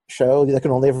entire show. There can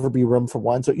only ever be room for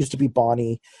one. So it used to be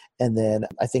Bonnie, and then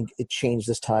I think it changed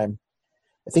this time.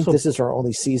 I think this is her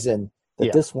only season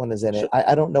that this one is in it.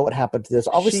 I don't know what happened to this.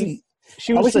 Obviously,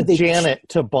 she was the Janet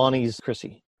to Bonnie's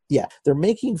Chrissy. Yeah, they're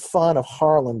making fun of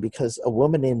Harlan because a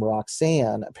woman named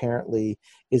Roxanne apparently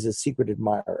is a secret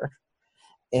admirer,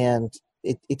 and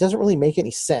it doesn't really make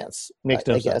any sense. Makes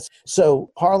no sense. Guess.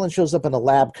 So Harlan shows up in a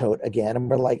lab coat again, and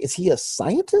we're like, is he a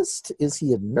scientist? Is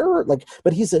he a nerd?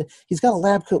 But he's got a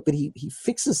lab coat, but he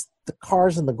fixes the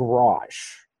cars in the garage.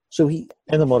 So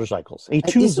and the motorcycles. He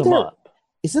tunes them up.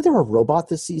 Isn't there a robot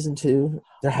this season too?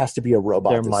 There has to be a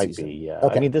robot. There this might season. be. Yeah.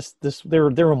 Okay. I mean,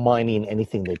 they're mining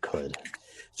anything they could.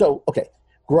 So okay.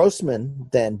 Grossman,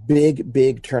 then,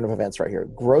 big turn of events right here.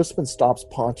 Grossman stops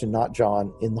Ponch and Not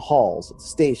John in the halls at the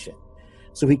station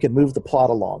so he can move the plot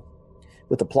along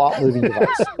with the plot moving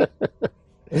device.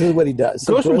 This is what he does.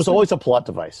 So Grossman was always a plot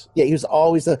device. Yeah, he was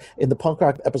always in the punk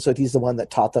rock episode. He's the one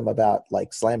that taught them about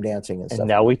like slam dancing and stuff. And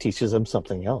now he teaches them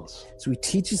something else. So he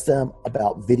teaches them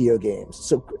about video games.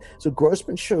 So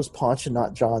Grossman shows Ponch and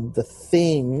Not John the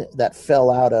thing that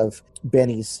fell out of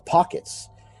Benny's pockets,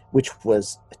 which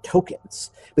was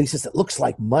tokens. But he says it looks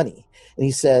like money, and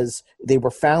he says they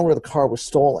were found where the car was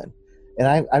stolen. And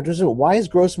I just why is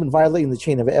Grossman violating the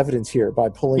chain of evidence here by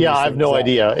pulling? Yeah, these I have things no out?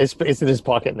 idea. It's in his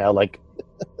pocket now. Like,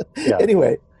 yeah.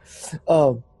 Anyway,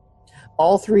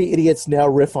 all three idiots now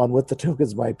riff on what the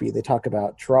tokens might be. They talk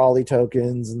about trolley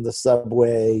tokens and the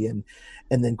subway, and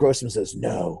then Grossman says,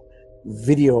 no,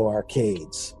 video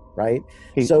arcades, right?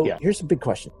 Here's a big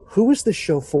question. Who is this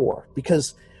show for?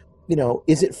 Because,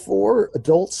 is it for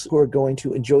adults who are going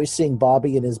to enjoy seeing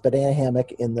Bobby in his banana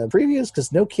hammock in the previews?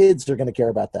 Because no kids are going to care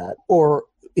about that. Or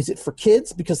is it for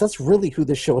kids? Because that's really who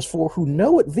this show is for, who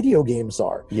know what video games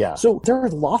are. Yeah. So there are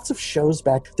lots of shows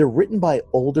back. They're written by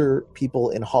older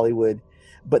people in Hollywood,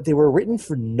 but they were written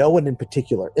for no one in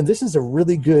particular. And this is a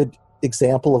really good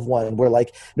example of one where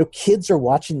kids are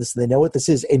watching this and they know what this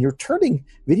is, and you're turning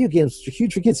video games, which are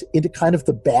huge for kids, into kind of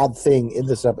the bad thing in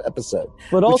this episode.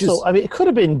 But also, it could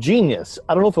have been genius.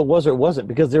 I don't know if it was or it wasn't,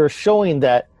 because they were showing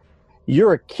that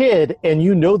you're a kid and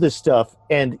you know this stuff,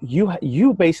 and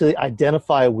you basically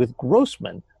identify with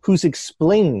Grossman, who's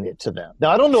explaining it to them.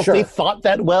 Now, I don't know if they thought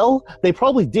that well. They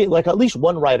probably did. Like, at least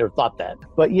one writer thought that.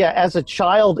 But yeah, as a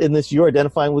child in this, you're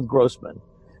identifying with Grossman.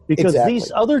 Because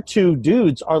these other two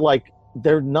dudes are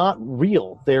they're not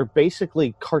real. They're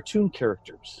basically cartoon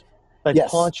characters. Like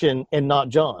Ponch and Not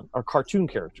John are cartoon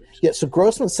characters. Yeah, so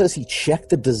Grossman says he checked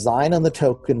the design on the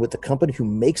token with the company who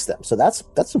makes them. So that's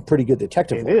some pretty good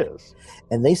detective work. It is.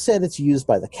 And they said it's used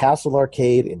by the Castle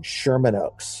Arcade in Sherman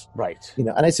Oaks. Right.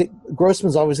 And I say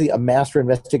Grossman's obviously a master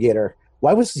investigator.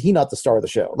 Why was he not the star of the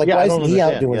show? Why isn't he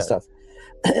out doing stuff?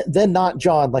 Then Not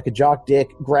John, like a jock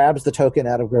dick, grabs the token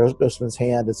out of Grossman's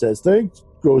hand and says, "Thanks,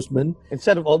 Grossman."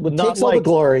 Instead of takes all the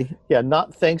glory. Yeah,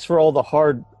 not thanks for all the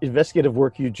hard investigative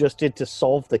work you just did to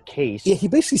solve the case. Yeah, he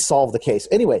basically solved the case.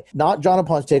 Anyway, Not John and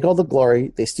Ponch take all the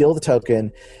glory. They steal the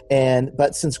token,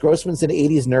 but since Grossman's an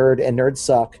 '80s nerd and nerds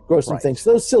suck, Grossman thinks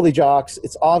those silly jocks.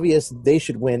 It's obvious they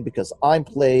should win because I'm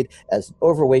played as an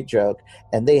overweight joke,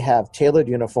 and they have tailored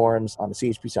uniforms on a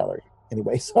CHP salary.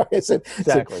 Anyway, sorry, I said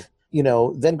exactly.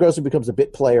 Then Grossman becomes a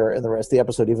bit player in the rest of the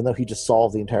episode, even though he just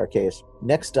solved the entire case.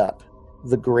 Next up,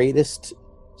 the greatest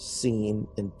scene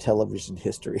in television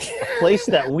history. A place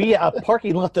a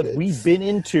parking lot that we've been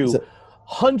into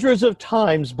hundreds of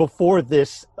times before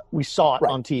this. We saw it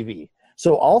on TV.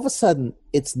 So all of a sudden,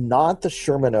 it's not the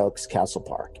Sherman Oaks Castle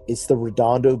Park. It's the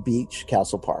Redondo Beach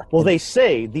Castle Park. Well, they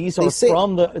say these are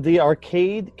from the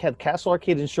arcade, Castle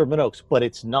Arcade in Sherman Oaks, but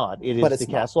it's not. It is the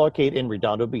Castle Arcade in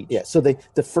Redondo Beach. Yeah, so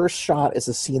the first shot is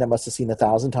a scene I must have seen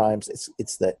 1,000 times.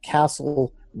 It's the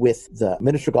castle with the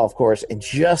miniature golf course, and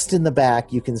just in the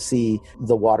back you can see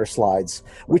the water slides,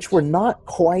 which were not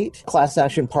quite Class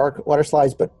Action Park water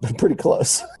slides, but pretty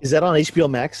close. Is that on HBO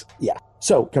Max? Yeah.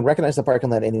 So can recognize the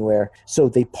parking lot anywhere. So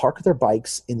they park their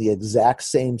bikes in the exact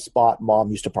same spot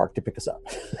Mom used to park to pick us up,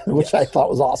 which I thought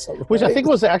was awesome. Which I think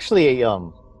was actually I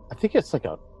think it's like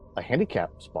a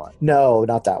handicap spot. No,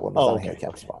 not that one. It's not a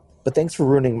handicap spot. But thanks for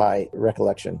ruining my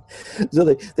recollection. So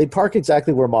they park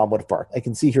exactly where Mom would have parked. I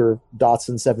can see her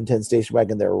Datsun 710 station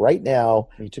wagon there right now,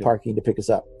 parking to pick us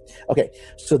up. Okay,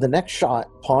 so the next shot,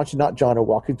 Ponch and Not John are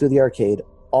walking through the arcade.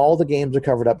 All the games are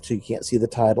covered up so you can't see the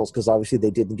titles because obviously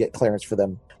they didn't get clearance for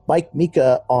them. Mike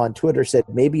Mika on Twitter said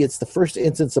maybe it's the first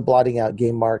instance of blotting out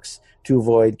game marks to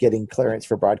avoid getting clearance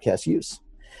for broadcast use.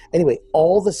 Anyway,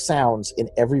 all the sounds in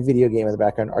every video game in the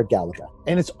background are Galaga.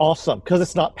 And it's awesome because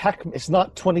it's not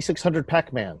 2600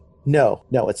 Pac-Man. No,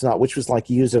 it's not, which was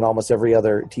used in almost every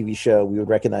other TV show. We would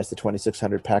recognize the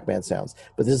 2600 Pac-Man sounds.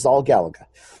 But this is all Galaga.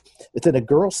 It's then a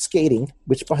girl skating,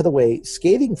 which, by the way,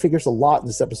 skating figures a lot in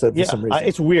this episode for some reason.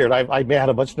 It's weird. I had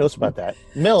a bunch of notes about that.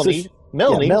 Melanie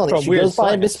from she Weird goes by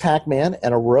Science. Miss Pac-Man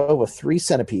and a row of 3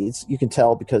 centipedes. You can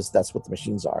tell because that's what the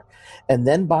machines are. And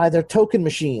then by their token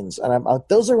machines. And I'm like,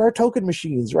 those are our token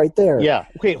machines right there. Yeah.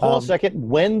 Okay, hold on a second.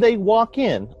 When they walk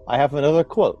in, I have another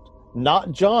quote.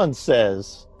 Not John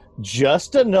says,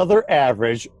 "Just another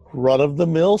average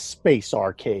run-of-the-mill space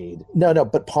arcade." No,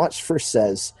 but Ponch first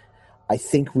says, "I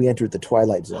think we entered the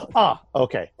Twilight Zone."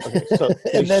 Okay. So,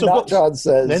 and then Not John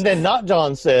says... And then Not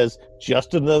John says,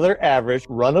 "Just another average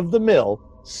run-of-the-mill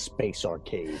space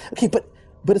arcade." Okay, but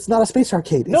it's not a space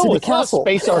arcade. It's in a castle.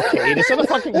 Not a space arcade. It's not a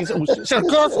fucking... It's a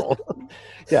castle.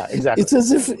 Yeah, exactly. It's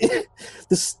as if...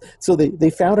 So they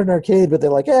found an arcade, but they're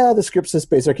like, the script says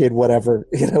space arcade, whatever.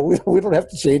 We don't have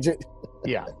to change it.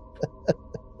 Yeah.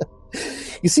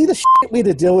 You see the shit we had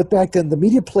to deal with back then. The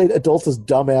media played adults as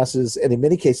dumbasses, and in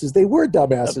many cases, they were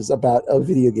dumbasses about a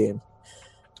video game.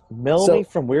 Melanie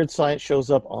from Weird Science shows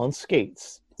up on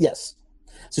skates. Yes.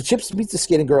 So Chips meets the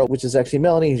skating girl, which is actually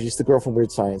Melanie. She's the girl from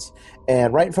Weird Science.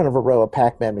 And right in front of a row of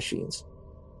Pac-Man machines.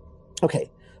 Okay.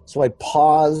 So I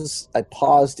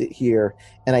paused it here,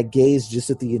 and I gazed just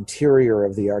at the interior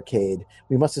of the arcade.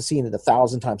 We must have seen it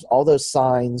 1,000 times. All those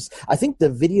signs. I think the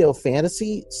Video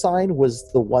Fantasy sign was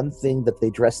the one thing that they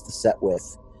dressed the set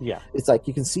with. Yeah. It's like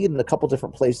you can see it in a couple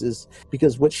different places,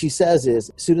 because what she says is,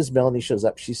 as soon as Melanie shows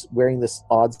up, she's wearing this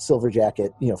odd silver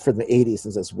jacket, from the 80s,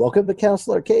 and says, "Welcome to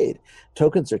Castle Arcade.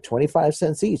 Tokens are 25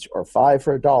 cents each, or $5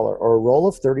 for $1, or a roll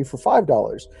of 30 for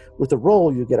 $5. With a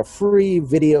roll, you get a free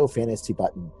Video Fantasy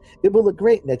button. It will look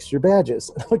great next to your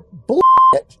badges." I'm like, bullshit.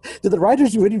 Did the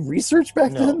writers do any research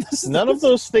back then? None of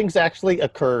those things actually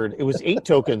occurred. It was 8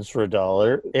 tokens for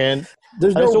 $1, and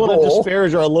There's I just no want to roll.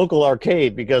 disparage our local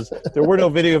arcade because there were no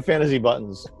Video Fantasy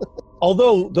buttons.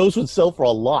 Although those would sell for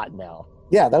a lot now.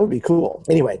 Yeah, that would be cool.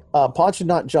 Anyway, Ponch and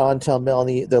Not John tell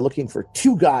Melanie they're looking for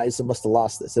 2 guys that must have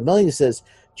lost this. And Melanie says,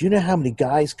 "Do you know how many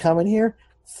guys come in here?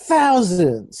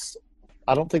 Thousands."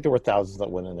 I don't think there were thousands that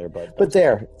went in there, But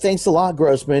there, thanks a lot,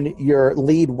 Grossman. Your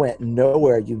lead went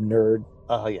nowhere, you nerd.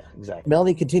 Yeah, exactly.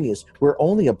 Melanie continues, "We're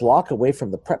only a block away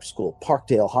from the prep school,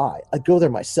 Parkdale High. I'd go there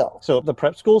myself." So the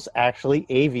prep school's actually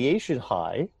Aviation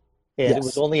High, and Yes. it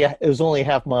was only a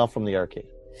half mile from the arcade.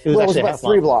 It was Well, it was actually a about half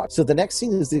 3 mile. blocks. So the next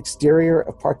scene is the exterior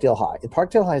of Parkdale High. And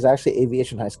Parkdale High is actually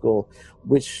Aviation High School,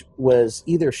 which was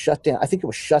either shut down. I think it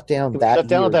was shut down It was that shut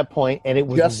down year. at that point, and it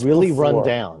was Just really run before.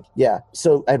 down. Yeah,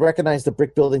 so I recognize the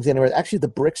brick buildings anywhere. Actually, the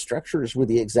brick structures were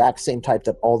the exact same type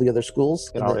that all the other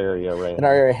schools In our area, right? in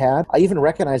our area had. I even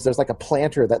recognize there's like a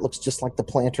planter that looks just like the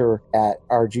planter at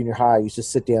our junior high. You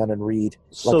just sit down and read.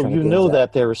 So kind of you games know at.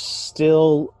 that there's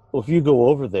still, if you go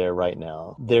over there right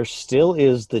now, there still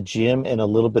is the gym and a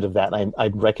little bit of that. I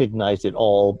recognized it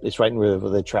all. It's right where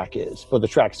the track is. Well, the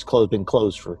track's been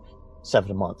closed for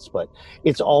 7 months, but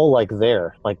it's all like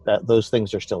there, like that. Those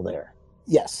things are still there.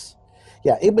 Yes.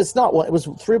 Yeah, it was not one. It was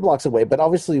 3 blocks away, but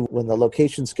obviously when the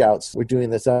location scouts were doing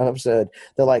this episode,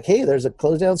 they're like, "Hey, there's a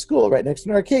closed down school right next to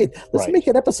an arcade. Let's Right. make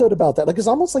an episode about that." Like, it's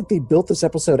almost like they built this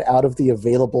episode out of the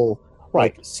available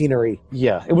scenery.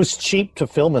 Yeah, it was cheap to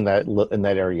film in that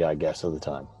area, I guess, at the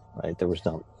time. Right? There was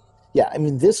no. Yeah, I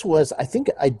mean, this was. I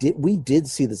think we did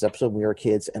see this episode when we were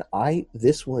kids, and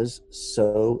this was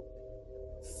so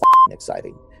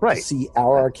exciting. Right. To see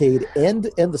our arcade and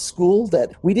the school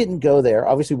that we didn't go there.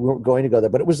 Obviously, we weren't going to go there,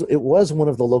 but it was one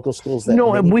of the local schools that.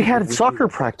 No, many and we people had would soccer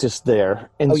use. practice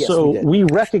there, and Oh, yes, so we did. we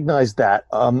recognized that.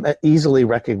 Easily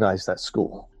recognized that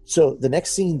school. So the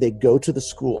next scene, they go to the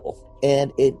school,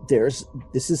 and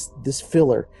this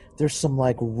filler. There's some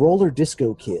like roller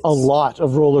disco kids. A lot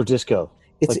of roller disco.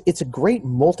 It's a great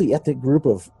multi-ethnic group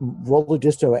of roller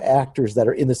disco actors that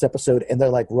are in this episode, and they're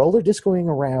like roller discoing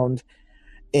around,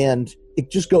 and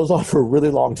it just goes on for a really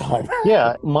long time.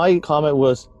 Yeah, my comment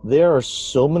was there are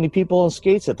so many people on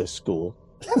skates at this school.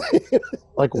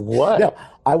 Like what? Now,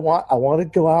 I want to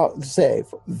go out and say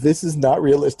this is not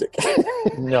realistic.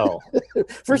 No.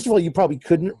 First of all, you probably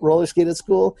couldn't roller skate at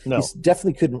school. No. You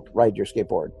definitely couldn't ride your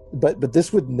skateboard. But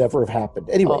this would never have happened.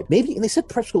 Anyway, maybe, and they said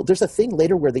prep school. There's a thing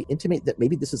later where they intimate that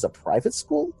maybe this is a private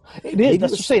school. It is. Maybe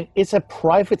That's what I'm saying. It's a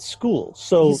private school.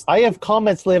 So I have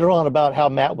comments later on about how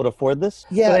Matt would afford this.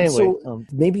 Yeah, But anyway, so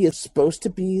maybe it's supposed to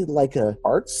be like a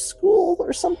arts school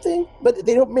or something, but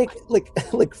they don't make like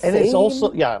and it's fame.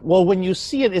 also, yeah, well, when you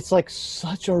see it, it's like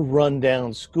such a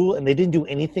rundown school, and they didn't do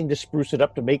anything to spruce it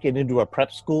up to make it into a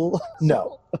prep school.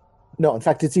 No. In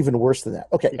fact, it's even worse than that.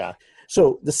 Okay. Yeah.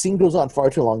 So the scene goes on far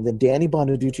too long. Then Danny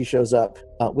Bonaducci shows up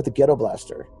with a ghetto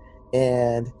blaster,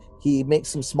 and he makes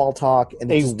some small talk,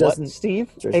 and A just what, doesn't. Steve?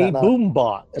 Is that A not- boom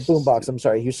box. A boombox. I'm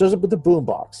sorry. He shows up with a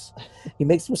boombox. He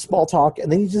makes some small talk,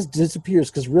 and then he just disappears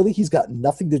because really he's got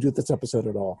nothing to do with this episode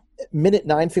at all. Minute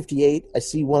 9:58, I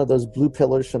see one of those blue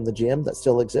pillars from the gym that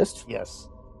still exist. Yes.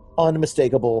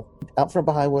 Unmistakable. Out from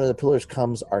behind one of the pillars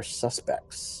comes our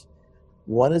suspects.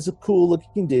 One is a cool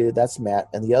looking dude, that's Matt,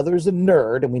 and the other is a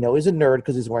nerd, and we know he's a nerd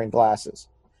because he's wearing glasses.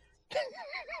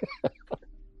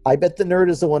 I bet the nerd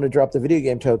is the one who dropped the video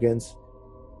game tokens.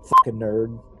 Fucking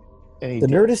nerd. And he The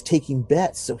did. nerd is taking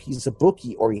bets, so he's a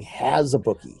bookie, or he has a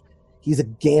bookie. He's a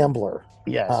gambler.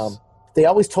 Yes. They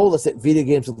always told us that video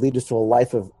games would lead us to a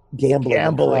life of gambling.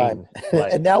 and crime.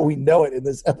 Right. And now we know it in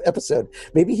this episode.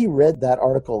 Maybe he read that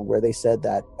article where they said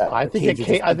that. I think arcades it are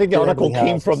came, just I think the article gambling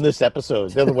came houses. from this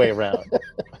episode, the other way around.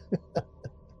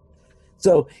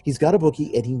 So he's got a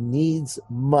bookie and he needs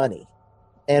money.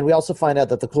 And we also find out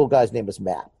that the cool guy's name is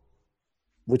Matt,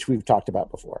 which we've talked about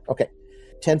before. Okay.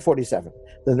 1047.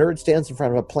 The nerd stands in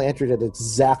front of a planter that's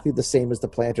exactly the same as the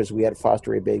planters we had at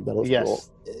Foster A. Big Middle School. Yes.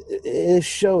 This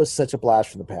show is such a blast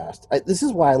from the past. This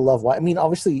is why I love. I mean,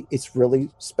 obviously, it's really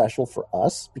special for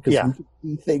us because Yeah. we can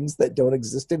see things that don't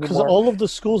exist Because anymore. all of the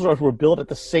schools were built at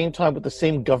the same time with the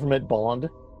same government bond.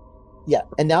 Yeah,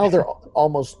 and now they're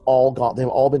almost all gone. They've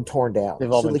all been torn down.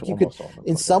 They've all So, been like, you could, almost all been in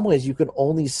torn some ways, you can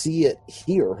only see it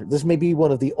here. This may be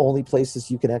one of the only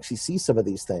places you can actually see some of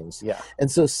these things. down. Yeah.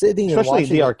 And so sitting and Especially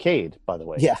watching the it- arcade, by the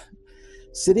way. Yeah.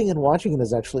 Sitting and watching it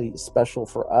is actually special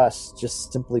for us,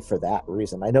 just simply for that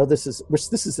reason. I know this is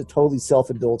a totally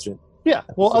self-indulgent. Yeah.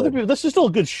 Well, So- other people. This is still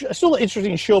a good, still an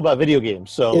interesting show about video games.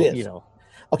 So It is. you know,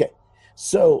 Okay,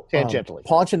 so Tangentially.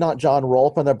 Paunch and Not John roll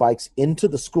up on their bikes into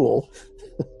the school.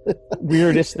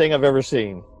 weirdest thing I've ever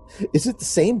seen. Is it the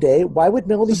same day? Why would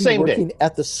Melanie It's be the same day. working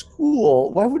at the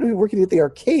school? Why would we be working at the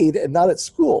arcade and not at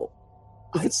school?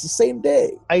 If it's the same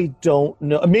day. I don't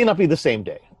know. It may not be the same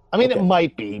day. I mean, Okay. it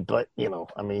might be, but you know,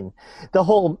 I mean, the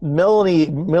whole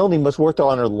Melanie must work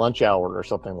on her lunch hour or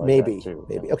something like Maybe, that too.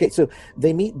 maybe. Okay, so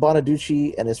they meet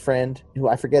Bonaducci and his friend, who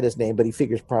I forget his name, but he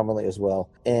figures prominently as well.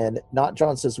 And Not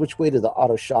John says, which way to the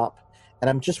auto shop? And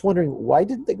I'm just wondering, why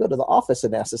didn't they go to the office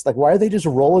and ask this? Like, why are they just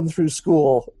rolling through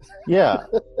school? Yeah,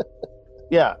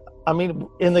 yeah. I mean,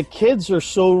 and the kids are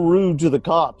so rude to the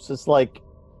cops. It's like,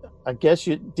 I guess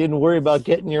you didn't worry about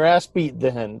getting your ass beat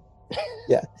then.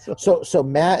 Yeah. So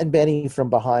Matt and Benny from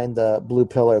behind the blue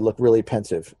pillar look really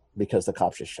pensive because the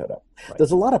cops just showed up. Right.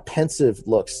 There's a lot of pensive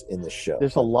looks in this show.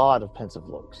 There's a lot of pensive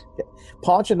looks.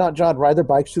 Paunch and Not John ride their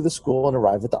bikes through the school and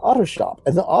arrive at the auto shop.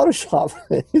 And the auto shop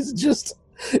is just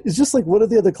like one of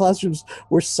the other classrooms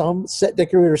where some set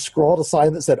decorator scrawled a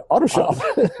sign that said auto shop.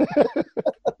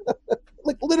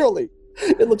 Like literally.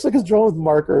 It looks like it's drawn with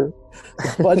marker.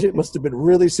 The budget must have been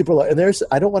really super low. And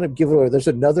I don't want to give it away. There's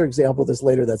another example of this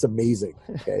later that's amazing.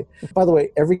 Okay. By the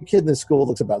way, every kid in this school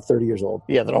looks about 30 years old.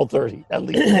 Yeah, they're all 30 at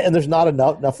least. And there's not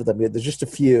enough of them. There's just a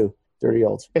few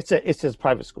 30-year-olds. It's his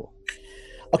private school.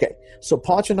 Okay, so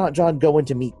Paunch and Not John go in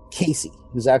to meet Casey,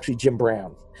 who's actually Jim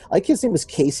Brown. I like his name was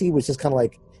Casey, which is kind of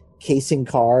like casing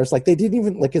cars. Like they didn't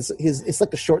even like it's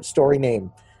like a short story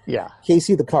name. Yeah.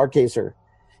 Casey the car caser.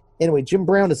 Anyway, Jim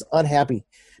Brown is unhappy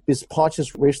because Paunch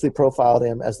has racially profiled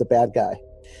him as the bad guy.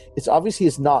 It's obvious he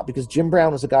is not, because Jim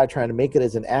Brown was a guy trying to make it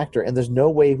as an actor, and there's no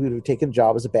way he would have taken a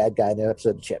job as a bad guy in an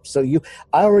episode of Chips. So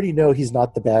I already know he's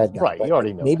not the bad guy. Right, but you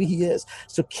already know maybe he is.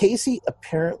 So Casey,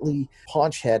 apparently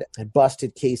Paunch had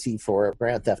busted Casey for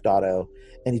Grand Theft Auto,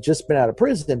 and he'd just been out of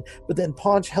prison, but then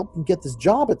Paunch helped him get this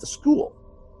job at the school.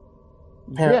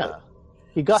 Apparently. Yeah.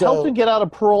 He got So- helped him get out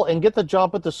of parole and get the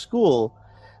job at the school,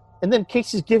 and then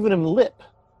Casey's giving him lip.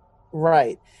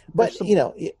 Right. But, There's some- you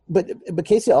know, but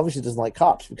Casey obviously doesn't like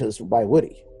cops, because why would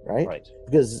he? Right? Right.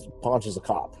 Because Paunch is a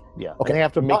cop. Yeah. Okay. And they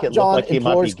have to make Not it look John like he might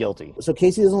be implores- guilty. So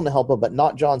Casey doesn't want to help him, but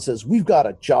Not John says, we've got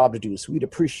a job to do, so we'd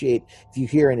appreciate if you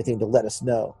hear anything to let us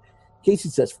know. Casey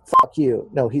says, fuck you.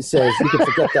 No, he says, you can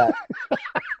forget that.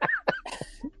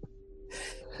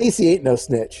 Casey ain't no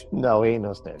snitch. No, he ain't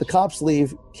no snitch. The cops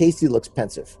leave. Casey looks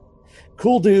pensive.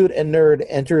 Cool Dude and Nerd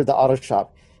enter the auto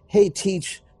shop. Hey,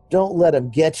 Teach, don't let him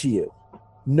get you.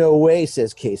 No way,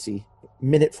 says Casey.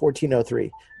 Minute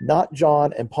 14:03. Not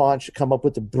John and Paunch come up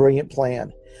with a brilliant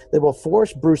plan. They will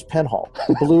force Bruce Penhall,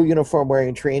 the blue uniform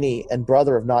wearing trainee and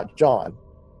brother of Not John.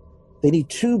 They need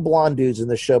two blonde dudes in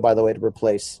the show, by the way, to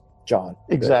replace John.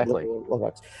 Exactly.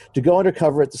 To go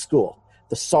undercover at the school.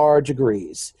 The Sarge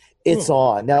agrees. It's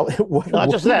on. Now,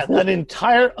 Not just that, an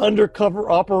entire undercover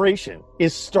operation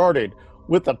is started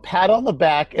with a pat on the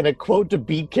back and a quote to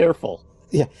be careful.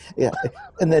 Yeah.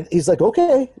 And then he's like,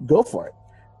 okay, go for it.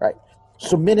 Right.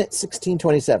 So minute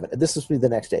 16:27, and this will be the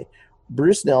next day.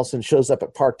 Bruce Nelson shows up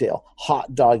at Parkdale,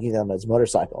 hot dogging on his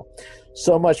motorcycle.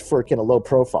 So much for kind of low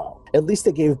profile. At least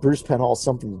they gave Bruce Penhall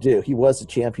something to do. He was a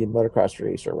champion motocross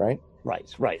racer, right? Right.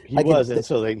 He I get was, and that-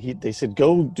 so they said,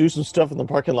 go do some stuff in the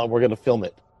parking lot. We're going to film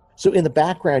it. So in the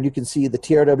background, you can see the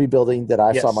TRW building that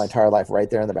I saw Yes. my entire life right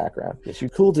there in the background. Yes, you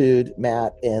Cool Dude,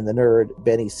 Matt, and the nerd,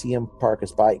 Benny, see him park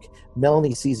his bike.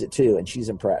 Melanie sees it too, and she's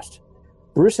impressed.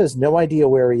 Bruce has no idea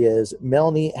where he is.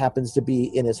 Melanie happens to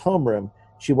be in his homeroom.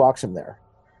 She walks him there.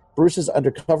 Bruce's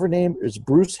undercover name is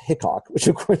Bruce Hickok, which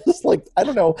of course is like, I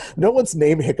don't know, no one's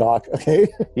named Hickok, okay?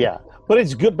 Yeah, but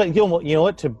it's good. But you know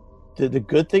what? The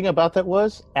good thing about that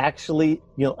was actually,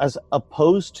 as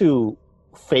opposed to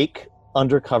fake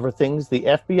undercover things, the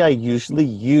FBI usually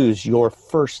use your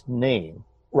first name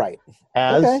Right.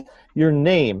 as Okay. your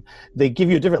name. They give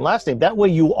you a different last name. That way,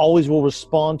 you always will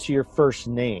respond to your first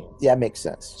name. Yeah, makes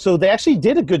sense. So they actually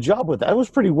did a good job with that. It was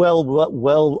pretty well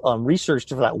researched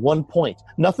for that one point.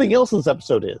 Nothing else in this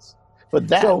episode is. But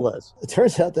that So- was. It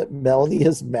turns out that Melanie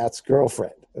is Matt's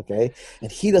girlfriend, okay?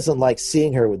 And he doesn't like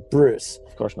seeing her with Bruce.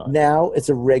 Of course not. Now it's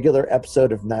a regular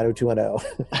episode of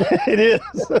 90210. It is.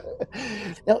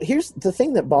 Now, here's the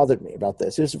thing that bothered me about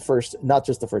this. Here's the first, not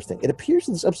just the first thing. It appears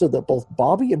in this episode that both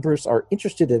Bobby and Bruce are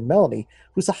interested in Melanie,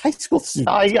 who's a high school student.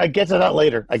 I get to that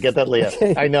later.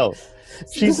 Okay. I know.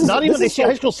 She's not even a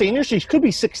high school senior. She could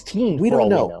be 16. We for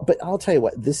don't all know, but I'll tell you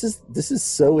what. This is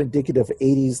so indicative of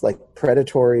 80s like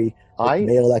predatory like,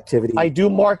 male activity. I do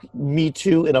mark Me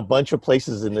Too in a bunch of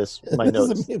places in my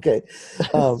notes. Okay.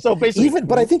 So basically,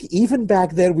 but I think even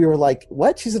back then we were like,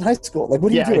 "What? She's in high school? Like,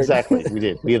 what are you doing?" Exactly. We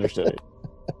did. We understood it.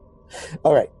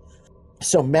 All right.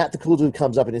 So Matt the cool dude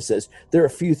comes up and he says, "There are a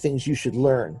few things you should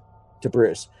learn," to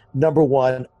Bruce. Number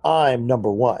one, I'm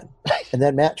number one. And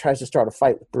then Matt tries to start a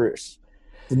fight with Bruce.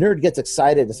 The nerd gets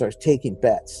excited and starts taking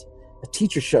bets. A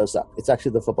teacher shows up. It's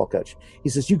actually the football coach. He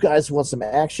says, "You guys want some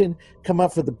action? Come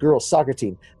out for the girls' soccer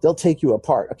team. They'll take you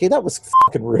apart." Okay, that was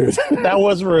fucking rude. That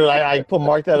was rude. I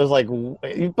marked that as like,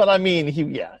 but I mean,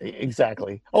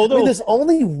 exactly. Although I mean, there's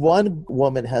only one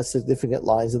woman has significant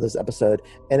lines in this episode,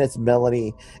 and it's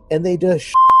Melanie. And they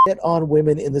just shit on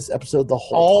women in this episode the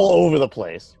whole all time. over the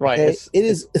place, right? Okay?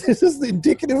 This is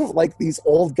indicative of like these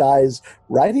old guys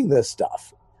writing this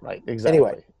stuff. Right, exactly.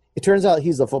 Anyway, it turns out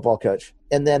he's the football coach.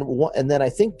 And then I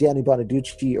think Danny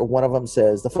Bonaducci or one of them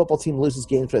says the football team loses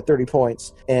games by 30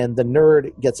 points, and the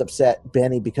nerd gets upset,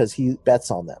 Benny, because he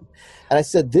bets on them. And I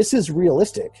said, this is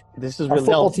realistic. This is Our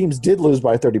football teams did lose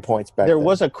by 30 points back There then.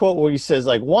 was a quote where he says,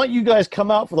 like, "Why don't you guys come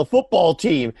out for the football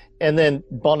team?" And then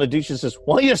Bonaducci says,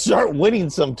 "Why don't you start winning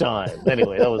sometime?"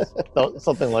 Anyway, that was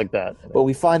something like that. But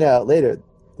we find out later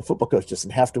the football coach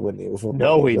doesn't have to win the football.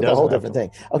 No, he It's a doesn't whole have different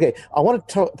thing. Okay, I want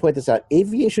to point this out.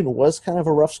 Aviation was kind of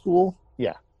a rough school.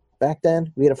 Yeah. Back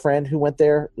then, we had a friend who went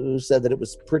there who said that it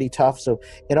was pretty tough. So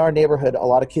in our neighborhood, a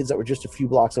lot of kids that were just a few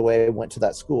blocks away went to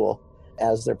that school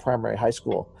as their primary high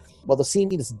school. Well, the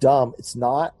scene is dumb. It's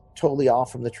not totally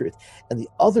off from the truth. And the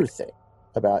other thing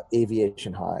about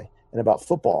Aviation High and about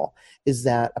football is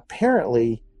that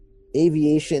apparently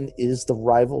aviation is the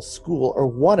rival school, or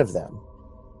one of them.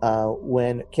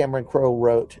 When Cameron Crowe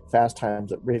wrote Fast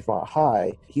Times at Ridgemont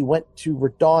High, he went to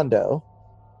Redondo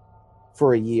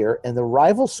for a year, and the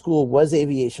rival school was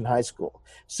Aviation High School.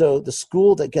 So the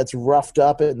school that gets roughed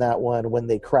up in that one when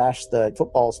they crash the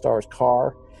football star's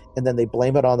car and then they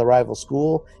blame it on the rival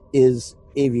school is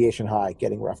Aviation High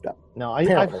getting roughed up. No,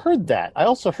 I've heard that. I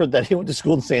also heard that he went to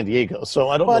school in San Diego, so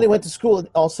I don't know. Well, he went to school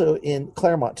also in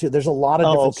Claremont, too. There's a lot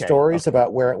of different stories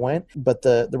about where it went, but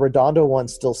the Redondo one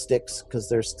still sticks because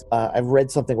there's I've read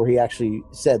something where he actually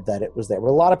said that it was there. But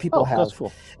a lot of people that's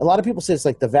cool. A lot of people say it's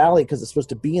like the Valley because it's supposed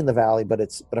to be in the Valley, but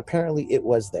apparently it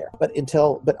was there. But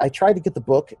I tried to get the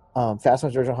book, Fast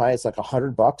Times at Ridgemont High. It's like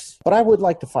 $100, but I would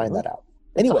like to find that out.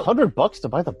 Anyway, $100 to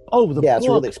buy the book. It's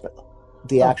really expensive.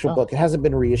 The actual book. It hasn't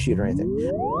been reissued or anything.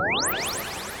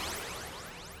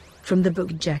 From the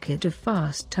book Jacket of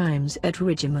Fast Times at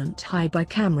Ridgemont High by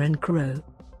Cameron Crowe.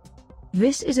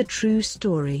 This is a true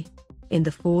story. In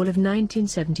the fall of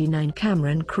 1979,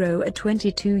 Cameron Crowe, at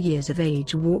 22 years of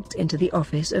age, walked into the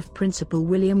office of Principal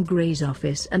William Gray's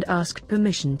office and asked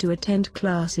permission to attend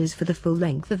classes for the full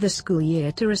length of the school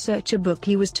year to research a book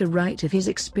he was to write of his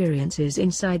experiences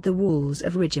inside the walls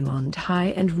of Ridgemont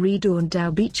High and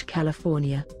Redondo Beach,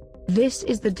 California. This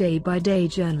is the day-by-day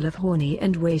journal of horny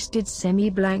and wasted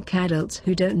semi-blank adults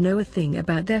who don't know a thing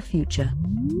about their future.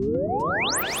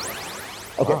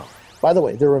 Okay. Wow. By the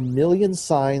way, there are a million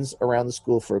signs around the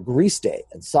school for Grease Day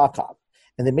and Sock Hop.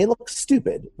 And they may look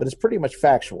stupid, but it's pretty much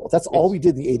factual. That's all we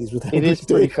did in the 80s with that. It is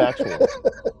pretty factual.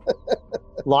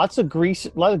 Lots of grease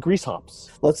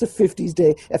hops. Lots of 50s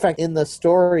day. In fact, in the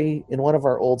story, in one of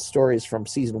our old stories from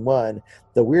season 1,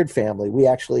 The Weird Family, we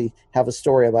actually have a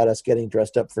story about us getting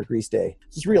dressed up for Grease Day.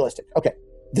 It's realistic. Okay.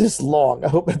 This is long. I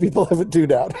hope people haven't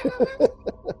tuned out.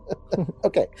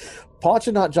 Okay. Paunch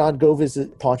and Not John go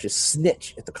visit Paunch's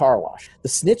snitch at the car wash. The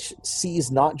snitch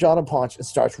sees Not John and Paunch and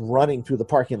starts running through the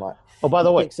parking lot. Oh, by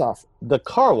the way, takes off. The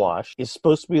car wash is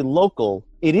supposed to be local.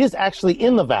 It is actually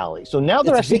in the Valley. So now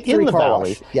they're actually in the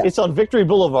Valley. Yeah. It's on Victory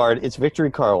Boulevard. It's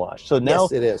Victory Car Wash. So now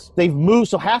yes, it is. They've moved.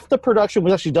 So half the production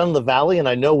was actually done in the Valley, and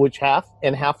I know which half,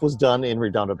 and half was done in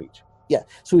Redondo Beach. Yeah,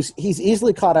 so he's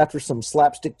easily caught after some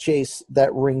slapstick chase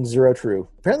that rings zero true.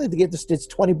 Apparently, they gave the Stitch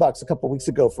 $20 a couple weeks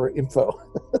ago for info.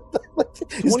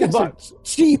 $20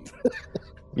 cheap.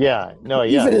 Yeah, no,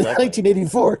 yeah. Even in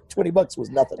 1984, $20 was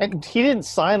nothing. And he didn't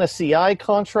sign a CI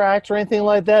contract or anything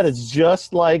like that. It's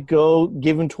just like go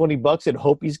give him $20 and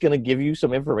hope he's going to give you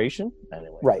some information.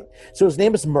 Anyway, right. So his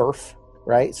name is Murph.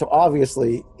 Right. So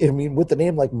obviously, I mean, with the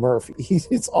name like Murph,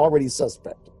 it's already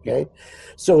suspect. Okay.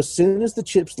 So as soon as the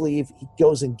Chips leave, he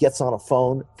goes and gets on a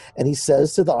phone and he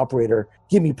says to the operator,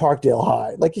 "Give me Parkdale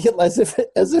High." Like as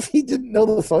if he didn't know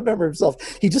the phone number himself.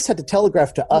 He just had to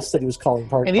telegraph to us that he was calling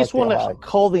Parkdale High. And he just want to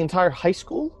call the entire high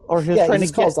school? Or he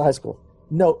just calls the high school.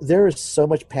 No, there is so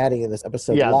much padding in this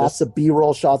episode. Yeah, Lots of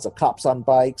B-roll shots of cops on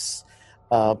bikes,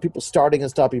 people starting and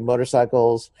stopping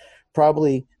motorcycles,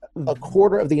 probably a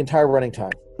quarter of the entire running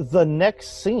time. The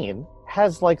next scene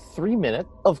has like 3 minutes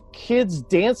of kids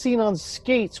dancing on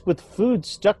skates with food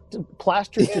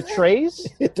plastered to trays.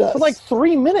 It does. For like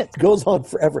 3 minutes. It goes on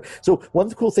forever. So one of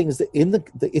the cool things is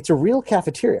that it's a real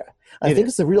cafeteria. I think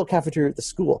it's the real cafeteria at the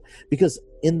school, because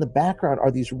in the background are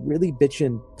these really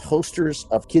bitchin' posters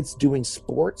of kids doing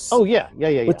sports. Oh yeah.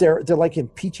 But they're like in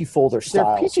peachy folder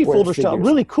style. They're peachy folder style,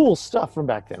 really cool stuff from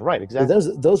back then. Right,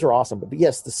 exactly. Those are awesome. But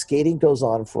yes, the skating goes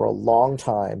on for a long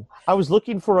time. I was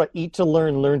looking for a eat to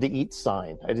learn to eat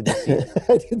sign. I didn't see it.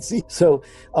 I didn't see. So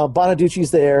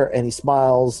Bonaducci's there and he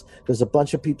smiles. There's a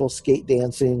bunch of people skate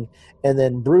dancing, and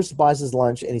then Bruce buys his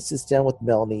lunch and he sits down with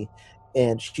Melanie.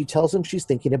 And she tells him she's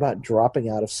thinking about dropping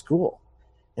out of school.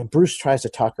 And Bruce tries to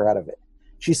talk her out of it.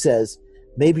 She says,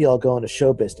 "Maybe I'll go into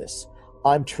show business.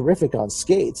 I'm terrific on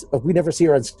skates." We never see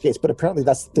her on skates, but apparently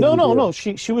that's the thing. No.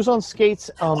 She was on skates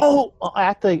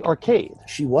at the arcade.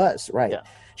 She was, right. Yeah.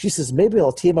 She says, "Maybe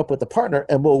I'll team up with a partner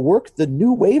and we'll work the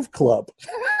New Wave Club."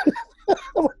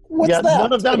 What's that?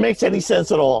 None of that makes any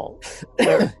sense at all.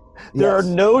 There are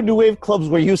no new wave clubs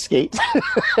where you skate.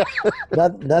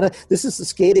 This is the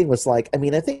skating was like,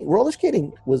 I think roller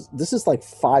skating this is like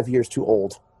 5 years too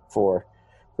old for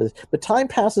this. But time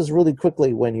passes really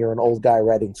quickly when you're an old guy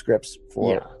writing scripts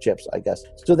for Chips, I guess.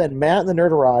 So then Matt and the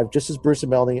nerd arrive just as Bruce and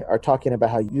Melanie are talking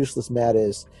about how useless Matt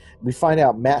is. We find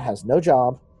out Matt has no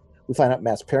job. We find out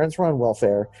Matt's parents were on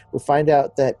welfare. We find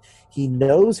out that he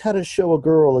knows how to show a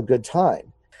girl a good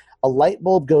time. A light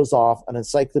bulb goes off on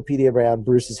Encyclopedia around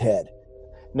Bruce's head.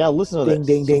 Now listen to this.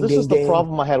 Ding, This is the ding.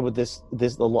 problem I had with this.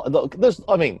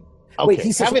 Okay. Wait,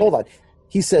 he says, hold on.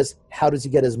 He says, "How does he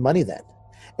get his money then?"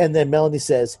 And then Melanie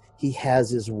says, "He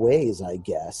has his ways, I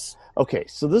guess." Okay,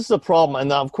 so this is a problem, and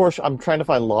now, of course, I'm trying to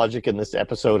find logic in this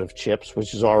episode of Chips,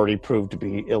 which has already proved to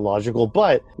be illogical.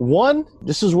 But one,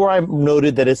 this is where I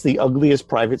noted that it's the ugliest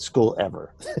private school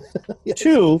ever. Yes.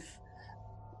 Two,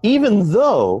 even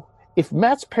though if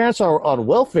Matt's parents are on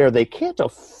welfare, they can't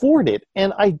afford it.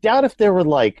 And I doubt if they were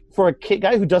like, for a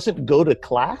guy who doesn't go to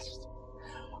class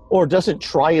or doesn't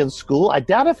try in school, I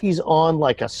doubt if he's on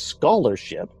like a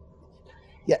scholarship.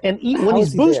 Yeah. And when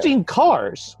he's boosting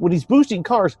cars,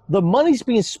 the money's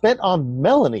being spent on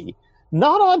Melanie,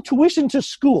 not on tuition to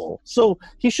school. So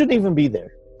he shouldn't even be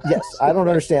there. Yes, I don't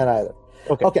understand either.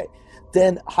 Okay.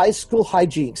 Then high school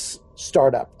hijinks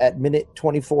start up at minute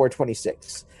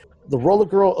 24:26. The roller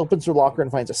girl opens her locker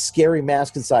and finds a scary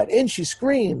mask inside, and she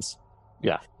screams.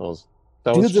 Yeah.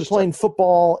 Dudes are playing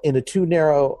football in a too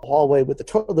narrow hallway with the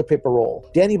toilet paper roll.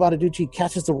 Danny Bonaducci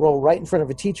catches the roll right in front of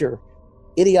a teacher.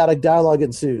 Idiotic dialogue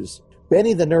ensues.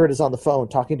 Benny the nerd is on the phone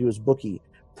talking to his bookie,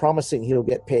 promising he'll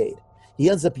get paid. He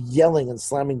ends up yelling and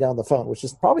slamming down the phone, which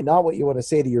is probably not what you want to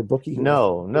say to your bookie.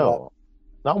 No.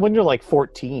 Not when you're like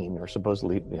 14 or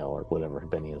supposedly, or whatever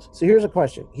Benny is. So here's a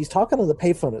question. He's talking on the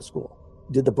payphone at school.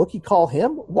 Did the bookie call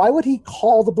him? Why would he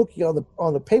call the bookie on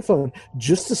the payphone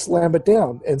just to slam it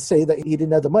down and say that he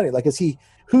didn't have the money? Like,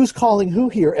 who's calling who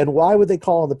here, and why would they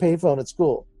call on the payphone at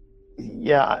school?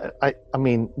 Yeah, I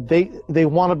mean, they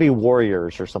want to be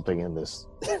warriors or something in this.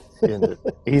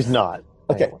 He's not.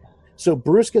 Okay, anyway. So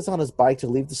Bruce gets on his bike to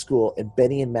leave the school, and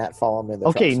Benny and Matt follow him in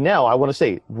the trucks. Now I want to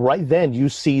say, right then you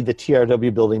see the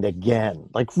TRW building again,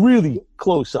 like really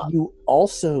close up. You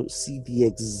also see the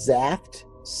exact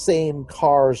same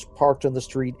cars parked on the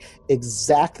street,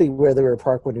 exactly where they were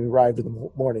parked when we arrived in the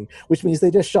morning, which means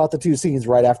they just shot the two scenes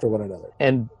right after one another.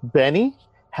 And Benny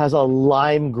has a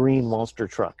lime green monster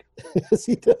truck. Yes,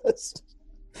 he does.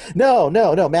 No,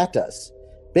 Matt does.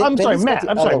 I'm sorry,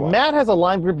 Matt has a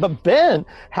lime green, but Ben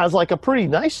has like a pretty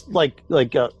nice like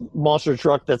a monster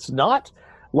truck that's not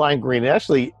lime green.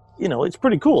 Actually, it's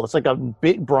pretty cool. It's like a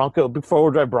big Bronco, big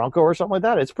four-wheel drive Bronco or something like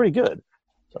that. It's pretty good.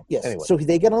 So, yes. Anyway. So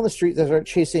they get on the street. They start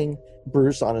chasing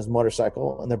Bruce on his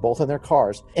motorcycle, and they're both in their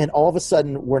cars. And all of a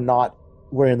sudden, we're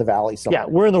in the valley somewhere. Yeah,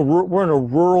 we're in a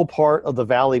rural part of the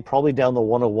valley, probably down the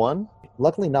 101.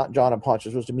 Luckily, not John and Ponch are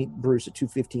supposed to meet Bruce at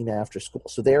 2:15 after school.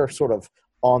 So they're sort of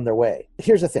on their way.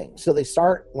 Here's the thing. So they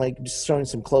start like just showing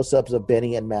some close-ups of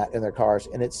Benny and Matt in their cars,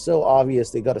 and it's so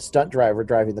obvious they got a stunt driver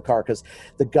driving the car because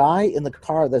the guy in the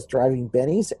car that's driving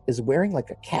Benny's is wearing like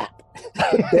a cap.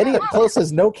 Benny up close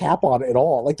has no cap on at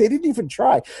all. Like they didn't even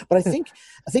try. But I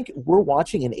think we're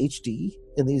watching in HD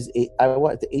in these. I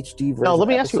want the HD version. Now let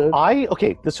me ask you.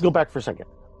 episode. Let's go back for a second.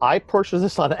 I purchased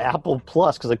this on Apple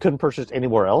Plus because I couldn't purchase it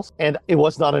anywhere else, and it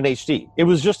was not an HD. It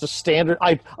was just a standard.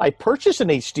 I purchased an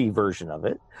HD version of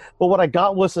it, but what I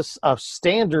got was a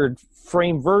standard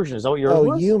frame version. Is that what yours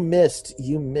was? You missed.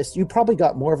 You probably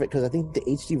got more of it because I think the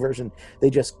HD version, they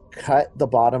just cut the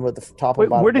bottom of the top and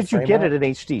bottom. Where did of the you get frame it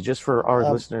in HD, just for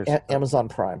our listeners? Amazon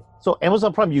Prime. So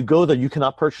Amazon Prime, you go there, you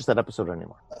cannot purchase that episode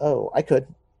anymore. Oh, I could.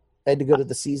 I had to go to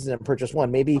the season and purchase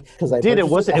one. Maybe because I did. It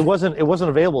wasn't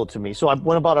available to me. So I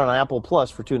went about it on Apple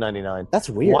Plus for $2.99. That's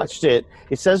weird. Watched it.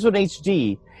 It says in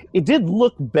HD. It did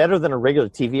look better than a regular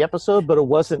TV episode, but it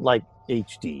wasn't like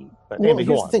HD. But well, anyway,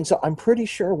 here's the thing. So I'm pretty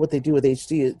sure what they do with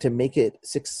HD to make it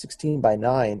 16 by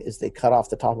 9 is they cut off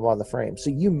the top and bottom of the frame.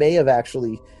 So you may have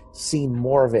actually seen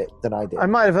more of it than I did. I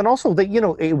might have, and also that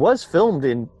it was filmed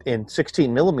in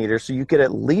 16 millimeters, so you could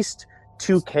at least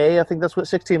 2K. I think that's what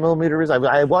 16 millimeter is.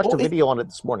 I watched a video on it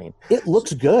this morning. It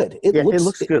looks good. It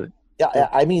looks good. Yeah,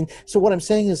 I mean, so what I'm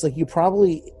saying is like you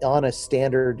probably on a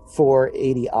standard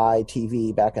 480i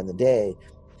TV back in the day,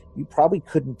 you probably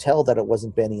couldn't tell that it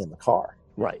wasn't Benny in the car.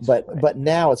 Right. But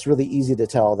now it's really easy to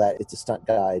tell that it's a stunt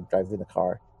guy driving the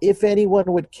car. If anyone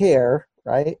would care,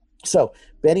 right? So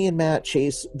Benny and Matt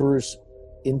chase Bruce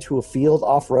into a field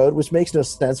off-road, which makes no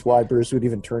sense why Bruce would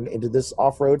even turn into this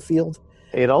off-road field.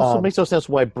 It also makes no sense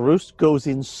why Bruce goes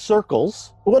in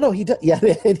circles. Well, no, he does. Yeah,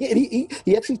 and he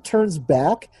actually turns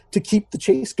back to keep the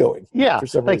chase going. Yeah, for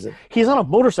some reason. He's on a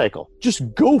motorcycle.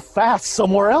 Just go fast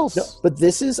somewhere else. No, but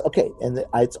this is okay, and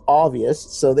it's obvious.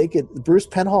 So Bruce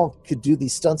Penhall could do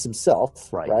these stunts himself,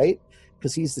 right?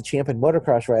 Because he's the champion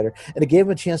motocross rider, and it gave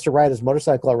him a chance to ride his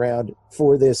motorcycle around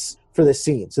for this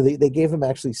scene. So they gave him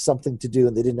actually something to do,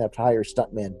 and they didn't have to hire a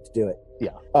stuntman to do it.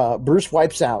 Yeah. Bruce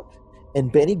wipes out. And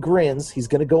Benny grins. He's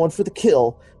going to go in for the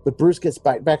kill, but Bruce gets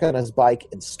back on his bike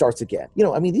and starts again.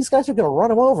 I mean, these guys are going to run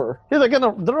him over. Yeah,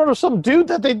 they're under some dude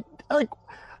that they like.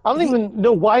 I don't even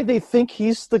know why they think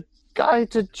he's the guy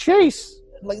to chase.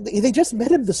 Like they just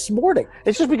met him this morning.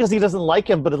 It's just because he doesn't like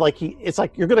him, but it's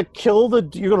like you're gonna kill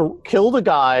the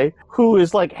guy who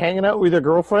is like hanging out with your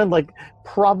girlfriend. Like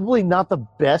probably not the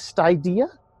best idea.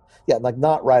 Yeah, like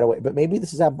not right away, but maybe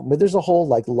this is happening. But there's a whole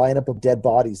like lineup of dead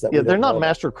bodies that. Yeah, they're not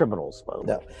master criminals.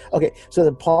 No. Okay, so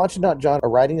then Ponch and John are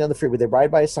riding down the freeway. They ride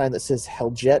by a sign that says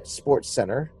Heljet Sports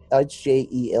Center,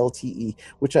 HJELTE,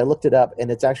 which I looked it up,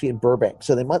 and it's actually in Burbank.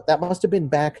 So that must have been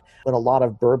back when a lot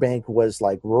of Burbank was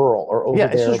like rural or over there.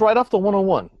 Yeah, it's just right off the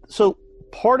 101. So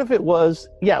part of it was,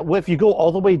 if you go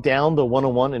all the way down the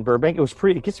 101 in Burbank,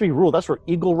 it gets to be rural. That's where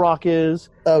Eagle Rock is.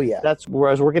 Oh, yeah. That's where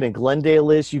I was working in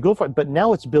Glendale is. You go for it, but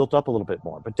now it's built up a little bit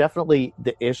more. But definitely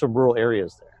there's some rural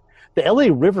areas there. The LA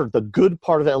River, the good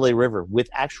part of the LA River with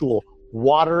actual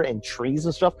water and trees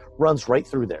and stuff runs right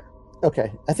through there.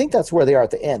 Okay, I think that's where they are at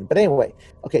the end. But anyway,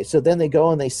 okay, so then they go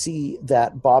and they see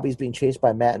that Bobby's being chased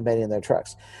by Matt and Benny in their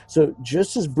trucks. So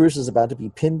just as Bruce is about to be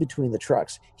pinned between the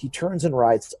trucks, he turns and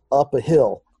rides up a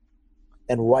hill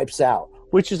and wipes out.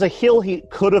 Which is a hill he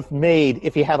could have made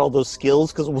if he had all those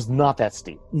skills, because it was not that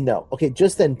steep. No. Okay,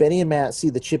 just then Benny and Matt see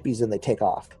the chippies and they take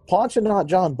off. Ponch and Not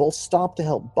John both stop to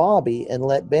help Bobby and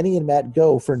let Benny and Matt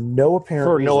go for no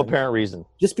apparent reason.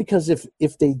 Just because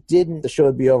if they didn't, the show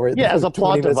would be over. Yeah, as a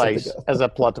plot device.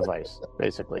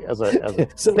 Basically.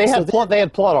 They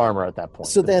had plot armor at that point.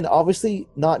 So then obviously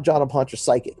Not John and Ponch are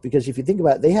psychic, because if you think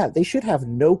about it, they should have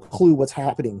no clue what's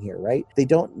happening here, right? They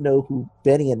don't know who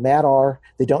Benny and Matt are.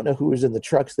 They don't know who is in the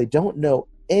trucks. They don't know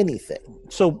anything.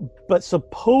 But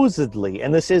supposedly,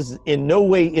 and this is in no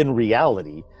way in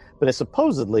reality, but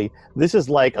supposedly this is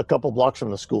like a couple blocks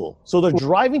from the school. So they're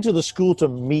driving to the school to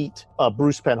meet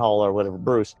Bruce Penhall or whatever,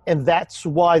 Bruce, and that's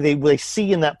why they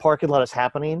see in that parking lot it's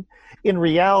happening. In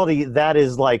reality, that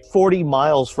is like 40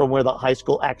 miles from where the high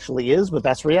school actually is, but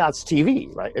that's reality. It's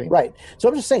TV, right? Anyway. Right. So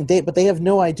I'm just saying, but they have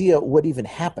no idea what even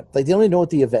happened. Like they only know what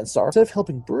the events are. Instead of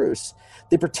helping Bruce,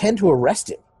 they pretend to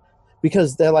arrest him.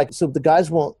 Because they're like, so the guys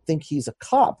won't think he's a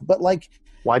cop. But like,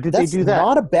 why did they do that? That's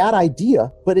not a bad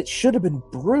idea, but it should have been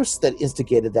Bruce that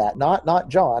instigated that, not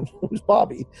John, who's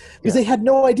Bobby. Because they had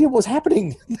no idea what was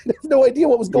happening. They had no idea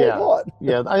what was going on.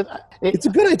 Yeah, it's a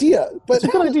good idea. But it's a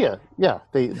good idea. Yeah,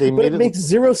 they but made it makes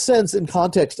zero sense in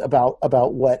context about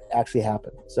what actually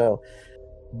happened. So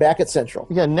back at Central.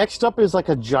 Yeah, next up is like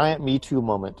a giant Me Too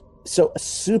moment. So a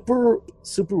super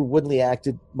woodenly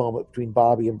acted moment between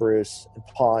Bobby and Bruce and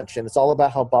Paunch, and it's all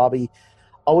about how Bobby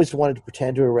always wanted to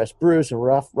pretend to arrest Bruce and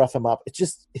rough him up. It's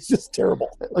just terrible.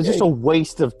 It's just a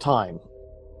waste of time.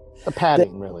 A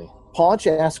padding, really. Paunch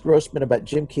asks Grossman about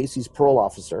Jim Casey's parole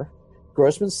officer.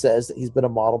 Grossman says that he's been a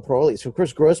model parolee. So, of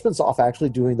course, Grossman's off actually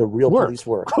doing the real police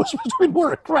work. Grossman's doing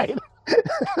work, right.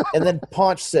 And then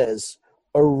Paunch says,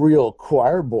 a real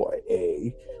choir boy,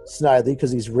 eh? Snidely,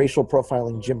 because he's racial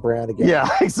profiling Jim Brown again. Yeah,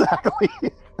 exactly.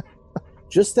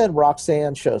 Just then,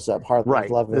 Roxanne shows up. Harlan's Right.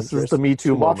 love This interest. is the Me Too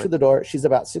She walks moment. through the door. She's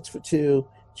about 6'2".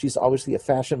 She's obviously a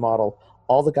fashion model.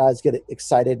 All the guys get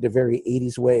excited in a very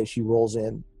 80s way as she rolls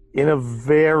in. In a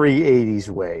very 80s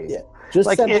way. Yeah. Just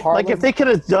Like, then Harlan, like if they could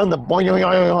have done the boing, boing,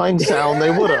 boing, boing sound,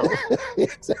 they would have.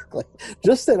 Exactly.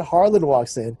 Just then Harlan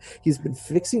walks in. He's been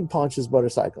fixing Paunch's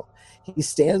motorcycle. He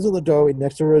stands in the doorway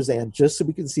next to Roseanne just so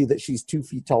we can see that she's 2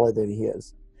 feet taller than he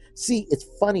is. See, it's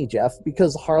funny, Jeff,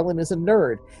 because Harlan is a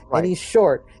nerd, Right. and he's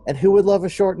short. And who would love a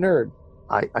short nerd?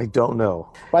 I don't know.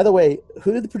 By the way,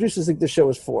 who did the producers think this show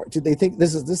was for? Did they think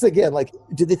this again? Like,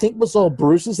 did they think it was all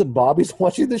Bruce's and Bobby's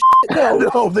watching this? No,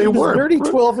 No, they it was weren't. nerdy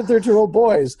 12 and 13-year-old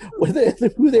boys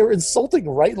who they were insulting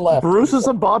right and left. Bruce's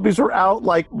and Bobby's were out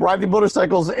like riding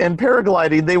motorcycles and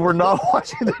paragliding. They were not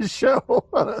watching this show.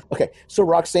 Okay, so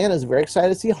Roxanne is very excited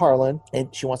to see Harlan,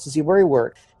 and she wants to see where he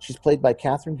worked. She's played by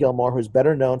Catherine Gilmore, who's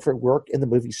better known for work in the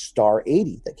movie Star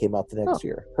 80 that came out the next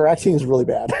year. Her acting is really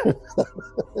bad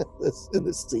in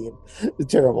this scene.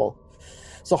 It's terrible.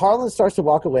 So Harlan starts to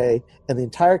walk away, and the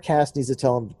entire cast needs to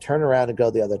tell him to turn around and go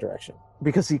the other direction.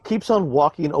 Because he keeps on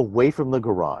walking away from the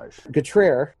garage.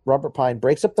 Gautreer, Robert Pine,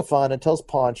 breaks up the fun and tells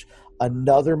Paunch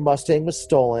another Mustang was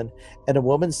stolen, and a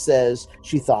woman says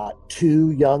she thought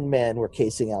 2 young men were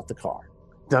casing out the car.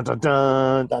 Dun, dun,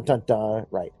 dun. Dun, dun, dun.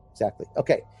 Right, exactly.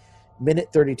 Okay, minute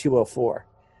 32:04.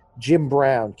 Jim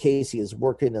Brown, Casey, is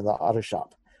working in the auto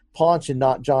shop. Paunch and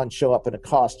Not John show up and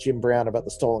accost Jim Brown about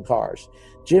the stolen cars.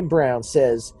 Jim Brown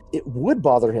says it would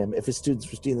bother him if his students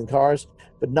were stealing cars,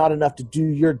 but not enough to do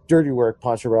your dirty work,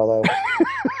 Poncherello.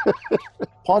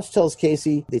 Paunch tells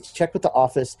Casey they check with the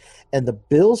office, and the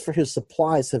bills for his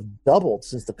supplies have doubled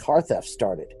since the car theft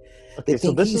started. Okay, They so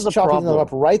think this he's is a chopping problem. them up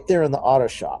right there in the auto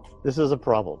shop. This is a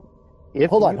problem.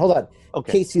 Hold on.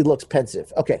 Okay. Casey looks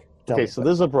pensive. Okay. tell Okay, me. so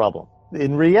this is a problem.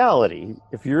 In reality,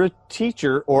 if you're a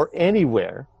teacher or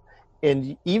anywhere,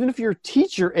 and even if you're a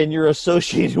teacher and you're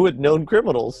associated with known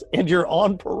criminals and you're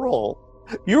on parole,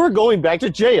 you are going back to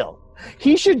jail.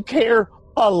 He should care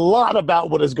a lot about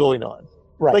what is going on.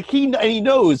 Right. Like he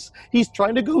knows he's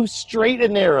trying to go straight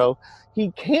and narrow.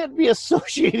 He can't be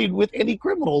associated with any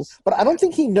criminals. But I don't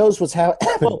think he knows what's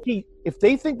happening. Well, if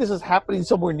they think this is happening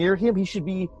somewhere near him, he should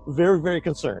be very, very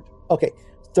concerned. Okay,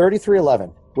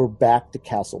 3311. We're back to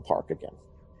Castle Park again.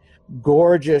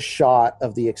 Gorgeous shot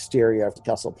of the exterior of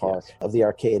Castle Park, Yes. of the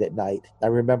arcade at night. I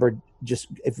remember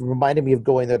it reminded me of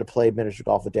going there to play miniature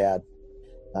golf with Dad.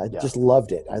 I just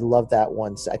loved it. I loved that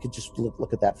once. I could just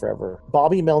look at that forever.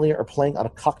 Bobby and Melanie are playing on a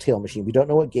cocktail machine. We don't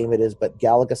know what game it is, but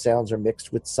Galaga sounds are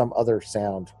mixed with some other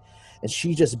sound. And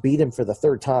she just beat him for the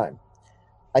 3rd time.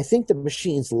 I think the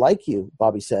machines like you,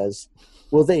 Bobby says.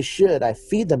 Well, they should. I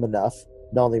feed them enough,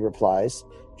 Melanie replies.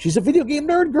 She's a video game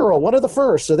nerd girl, one of the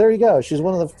first. So there you go. She's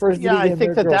one of the first video game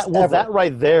nerd girls ever. That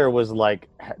right there was like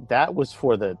that was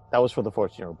for the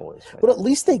 14-year-old boys. Right? But at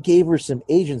least they gave her some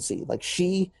agency. Like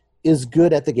she is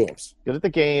good at the games. Good at the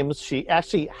games. She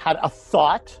actually had a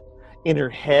thought in her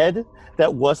head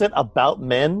that wasn't about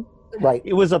men. Right.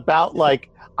 It was about like,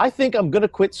 I think I'm going to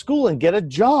quit school and get a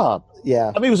job.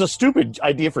 Yeah. I mean, it was a stupid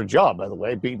idea for a job, by the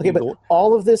way. Okay, but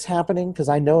all of this happening, because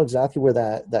I know exactly where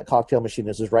that cocktail machine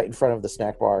is right in front of the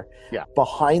snack bar. Yeah.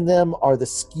 Behind them are the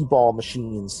skee ball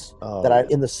machines that are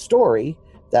in the story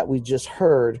that we just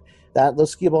heard.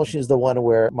 Those skee ball machine is the one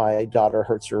where my daughter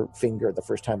hurts her finger the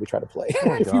first time we try to play.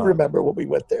 If you God. remember when we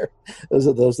went there, those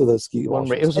are those skee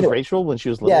ball. It was Anyway, Rachel when she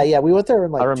was little. yeah, we went there in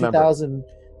I like remember.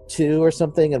 2002 or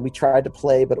something, and we tried to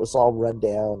play, but it was all run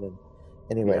down. And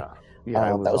anyway, Yeah,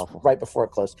 it was that was awful. right before it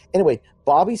closed. Anyway,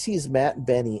 Bobby sees Matt and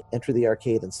Benny enter the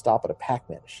arcade and stop at a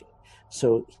Pac-Man machine.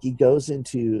 So he goes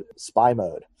into spy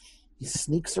mode. He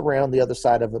sneaks around the other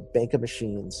side of a bank of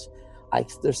machines.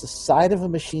 There's a side of a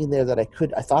machine there that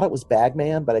I thought it was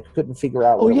Bagman, but I couldn't figure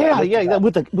out. Oh what it yeah, was. yeah,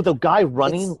 with the guy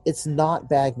running. It's not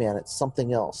Bagman. It's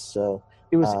something else. So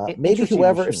It was maybe interesting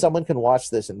whoever, if machine. someone can watch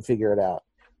this and figure it out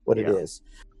what it Yeah. is.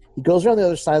 He goes around the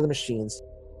other side of the machines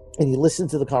and he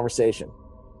listens to the conversation.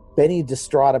 Benny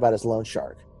distraught about his loan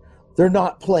shark. They're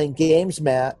not playing games,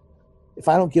 Matt. If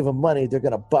I don't give them money, they're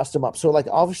going to bust them up. So, like,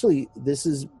 obviously, this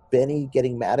is Benny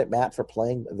getting mad at Matt for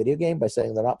playing a video game by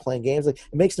saying they're not playing games? Like,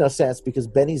 it makes no sense because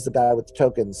Benny's the guy with the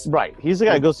tokens. Right. He's the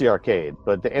guy who goes to the arcade,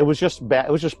 but it was just bad.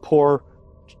 It was just poor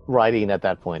writing at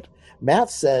that point. Matt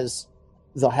says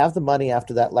they'll have the money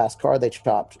after that last car they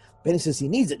chopped. Benny says he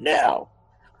needs it now.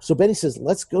 So Benny says,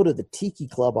 let's go to the Tiki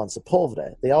Club on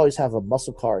Sepulveda. They always have a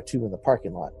muscle car or two in the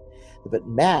parking lot. But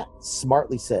Matt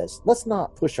smartly says, let's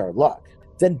not push our luck.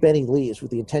 Then Benny leaves with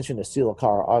the intention to steal a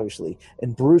car, obviously.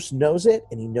 And Bruce knows it,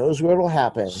 and he knows where it'll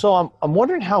happen. So I'm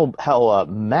wondering how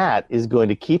Matt is going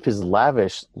to keep his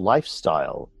lavish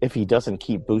lifestyle if he doesn't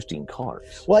keep boosting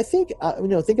cars. Well, I think,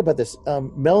 think about this.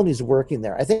 Melanie's working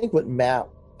there. I think what Matt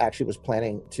actually was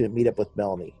planning to meet up with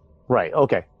Melanie. Right.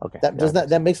 Okay.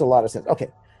 That makes a lot of sense. Okay.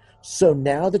 So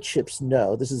now the Chips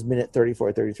know, this is minute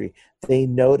 34, 33, they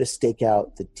know to stake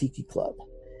out the Tiki Club.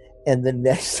 And the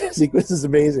next sequence is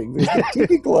amazing. The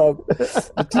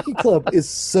Tiki Club is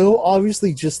so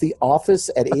obviously just the office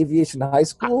at Aviation High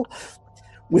School.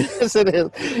 Yes, it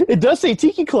is. It does say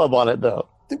Tiki Club on it, though.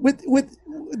 With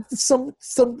some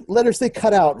letters they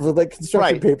cut out with like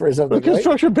construction paper or something.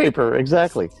 Construction paper,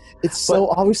 exactly. It's so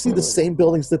obviously the same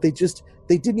buildings that they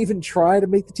didn't even try to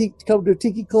make the come to a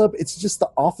Tiki Club. It's just the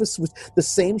office with the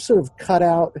same sort of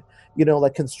cutout,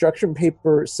 like construction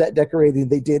paper set decorating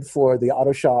they did for the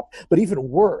auto shop, but even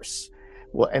worse.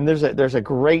 Well, and there's a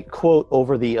great quote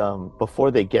over the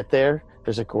before they get there.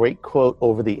 There's a great quote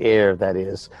over the air that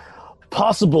is,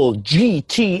 possible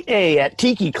GTA at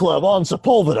Tiki Club on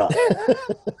Sepulveda.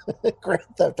 Grand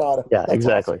Theft Auto. Yeah, that's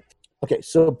exactly. Awesome. Okay,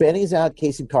 so Benny's out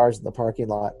casing cars in the parking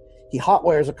lot. He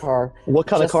hotwires a car. What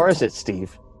kind of car is it,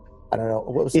 Steve? I don't know.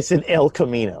 What was it's an El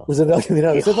Camino. Was it an El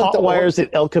Camino? He hotwires it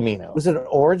El Camino. Was it an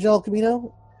orange El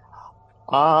Camino?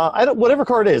 Whatever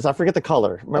car it is. I forget the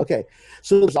color. Remember? Okay.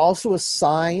 So there's also a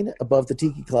sign above the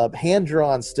Tiki Club, hand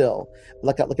drawn still,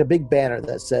 like a big banner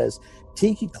that says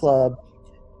Tiki Club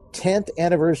 10th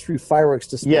anniversary fireworks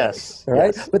display. Yes. All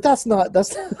right. Yes. But that's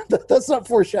not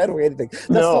foreshadowing anything. That's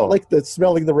no. not like the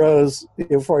smelling the rose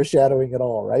foreshadowing at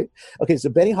all, right? Okay, so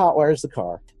Benny hotwires the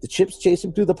car. The Chips chase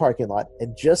him through the parking lot,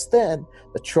 and just then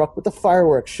the truck with the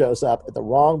fireworks shows up at the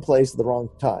wrong place at the wrong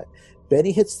time.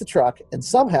 Benny hits the truck, and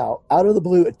somehow, out of the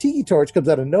blue, a tiki torch comes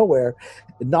out of nowhere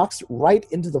and knocks right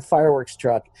into the fireworks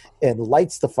truck and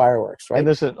lights the fireworks, right? And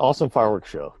there's an awesome fireworks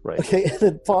show, right? Okay, and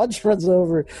then Podge runs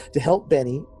over to help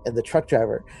Benny and the truck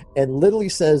driver and literally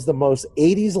says the most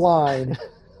 80s line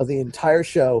of the entire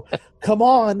show, come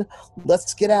on,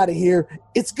 let's get out of here.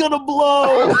 It's going to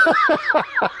blow.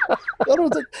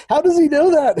 How does he know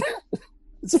that?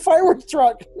 It's a fireworks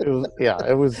truck. It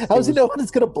was. How does he know when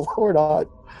it's going to blow or not?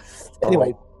 Anyway,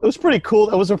 it was pretty cool.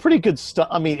 It was a pretty good stunt.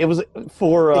 I mean, it was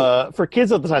for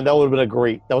kids at the time. That would have been a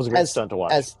great stunt to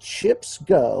watch. As Chips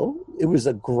go, it was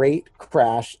a great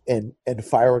crash and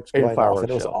fireworks going off, and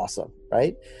it was awesome,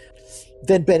 right?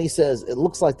 Then Benny says, "It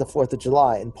looks like the 4th of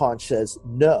July," and Ponch says,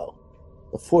 "No,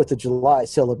 the 4th of July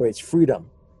celebrates freedom.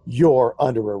 You're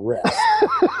under arrest."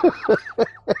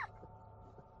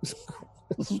 This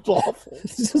is awful.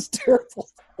 It's just terrible.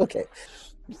 Okay.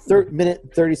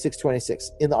 Minute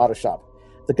 36:26 in the auto shop.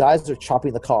 The guys are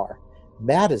chopping the car.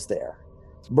 Matt is there.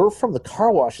 Murph from the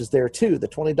car wash is there too, the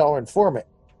 $20 informant.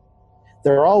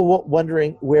 They're all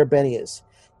wondering where Benny is.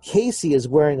 Casey is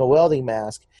wearing a welding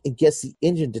mask and gets the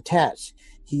engine detached.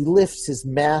 He lifts his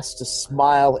mask to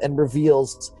smile and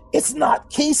reveals, it's not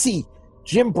Casey.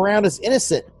 Jim Brown is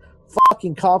innocent.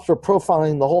 Fucking cops were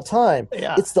profiling the whole time.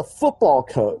 Yeah. It's the football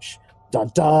coach.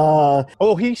 Dun dun.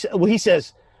 Oh, he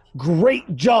says,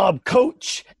 great job,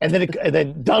 coach, and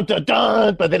then dun dun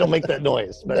dun, but they don't make that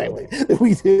noise. But anyway,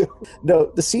 we do.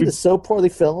 No, the scene is so poorly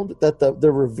filmed that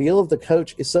the reveal of the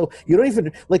coach is so you don't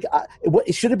even like.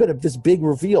 It should have been this big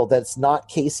reveal that it's not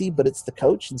Casey, but it's the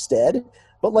coach instead.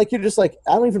 But like you're just like,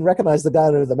 I don't even recognize the guy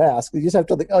under the mask. You just have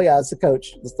to think, oh yeah, it's the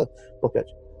coach. It's the coach.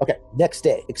 Okay, next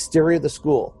day, exterior of the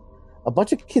school. A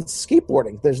bunch of kids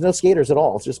skateboarding. There's no skaters at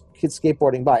all. It's just kids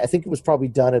skateboarding by. I think it was probably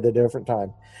done at a different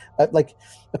time.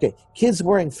 Kids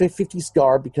wearing 50s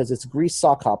garb because it's Grease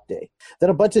Sock Hop Day.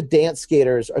 Then a bunch of dance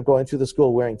skaters are going through the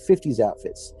school wearing 50s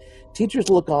outfits. Teachers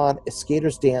look on as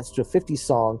skaters dance to a 50s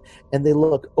song, and they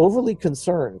look overly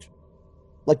concerned.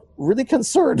 Like, really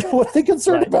concerned. What are they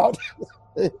concerned about?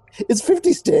 It's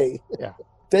 50s Day. Yeah.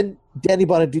 Then Danny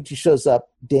Bonaducci shows up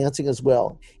dancing as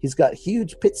well. He's got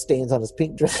huge pit stains on his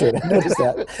pink dress shirt. I noticed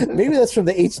that. Maybe that's from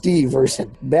the HD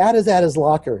version. Matt is at his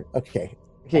locker. Okay.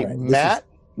 Right. Matt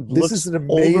this is an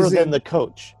amazing, older than the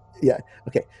coach. Yeah.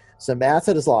 Okay. So Matt's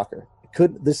at his locker.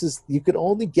 You could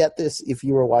only get this if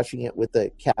you were watching it with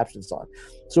the captions on.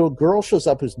 So a girl shows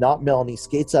up who's not Melanie,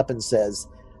 skates up and says,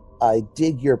 I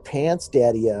dig your pants,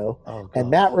 Daddy-O. Oh, God. And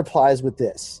Matt replies with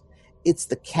this. It's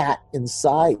the cat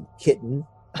inside, kitten.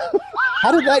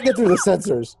 How did that get through the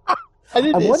censors?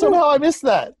 Somehow I missed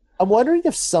that. I'm wondering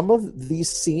if some of these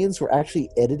scenes were actually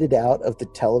edited out of the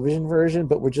television version,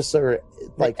 but were just sort of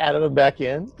like added them back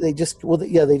in. They just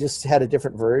had a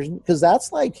different version, because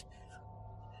that's like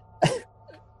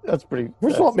that's pretty.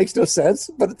 First of all, it makes no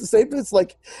sense, but at the same time, it's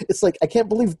like I can't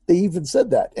believe they even said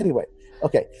that. Anyway,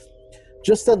 okay.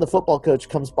 Just then, the football coach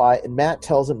comes by, and Matt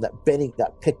tells him that Benny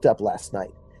got picked up last night.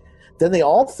 Then they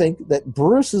all think that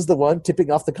Bruce is the one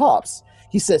tipping off the cops.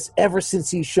 He says ever since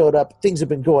he showed up, things have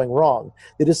been going wrong.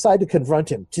 They decide to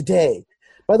confront him today.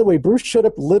 By the way, Bruce showed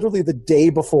up literally the day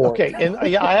before. Okay, and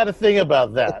yeah, I had a thing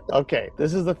about that. Okay,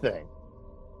 this is the thing.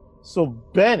 So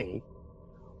Benny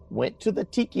went to the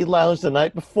Tiki Lounge the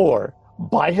night before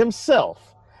by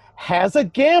himself, has a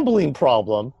gambling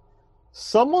problem,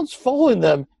 someone's following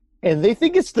them, and they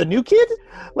think it's the new kid?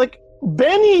 Like,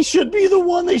 Benny should be the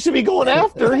one they should be going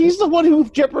after. He's the one who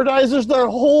jeopardizes their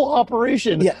whole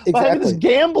operation by having this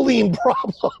gambling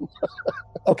problem.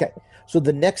 Okay, so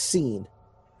the next scene,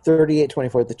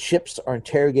 3824, the Chips are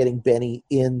interrogating Benny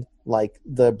in, like,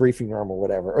 the briefing room or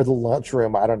whatever, or the lunch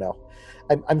room, I don't know.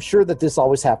 I'm sure that this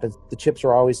always happens. The Chips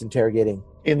are always interrogating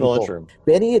in the lunchroom.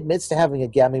 Benny admits to having a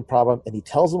gambling problem, and he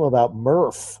tells them about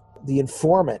Murph, the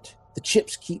informant. The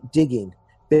Chips keep digging.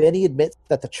 Benny admits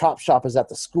that the chop shop is at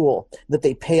the school, that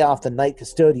they pay off the night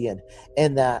custodian,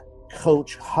 and that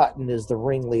Coach Hutton is the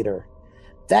ringleader.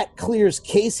 That clears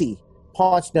Casey.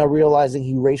 Paunch now realizing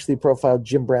he racially profiled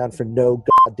Jim Brown for no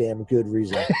goddamn good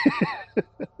reason.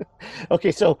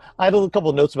 Okay, so I had a couple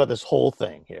of notes about this whole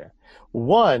thing here.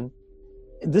 One,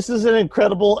 this is an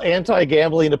incredible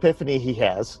anti-gambling epiphany he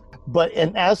has.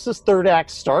 And as this third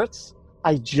act starts,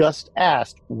 I just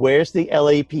asked, where's the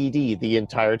LAPD the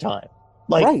entire time?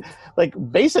 Like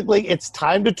basically, it's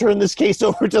time to turn this case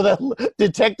over to the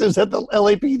detectives at the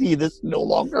LAPD. This is no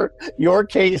longer your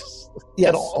case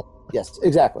at all. Yes,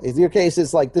 exactly. Your case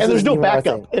is like this. And there's no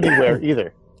backup anywhere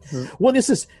either. Well, this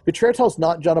is Betrayer tells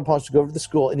not John and Paunch to go over to the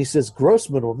school, and he says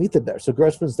Grossman will meet them there. So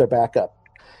Grossman's their backup.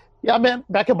 Yeah, man,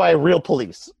 backup by real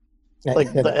police,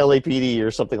 like the LAPD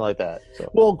or something like that. So.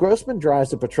 Well, Grossman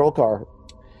drives a patrol car.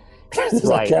 Does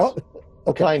that count?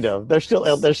 Okay. Kind of. They're still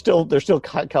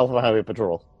California Highway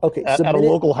Patrol. Okay, at a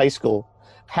local high school,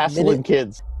 hassling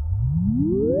kids.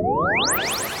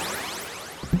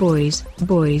 Boys,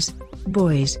 boys,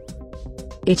 boys.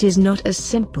 It is not as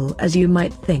simple as you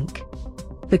might think.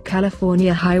 The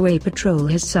California Highway Patrol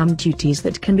has some duties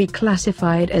that can be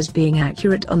classified as being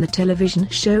accurate on the television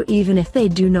show, even if they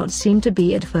do not seem to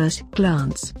be at first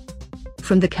glance.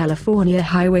 From the California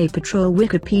Highway Patrol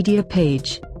Wikipedia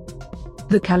page.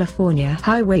 The California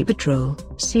Highway Patrol,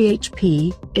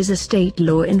 CHP, is a state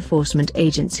law enforcement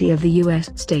agency of the U.S.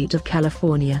 state of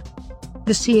California.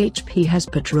 The CHP has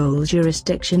patrol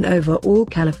jurisdiction over all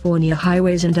California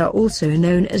highways and are also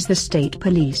known as the state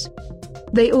police.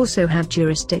 They also have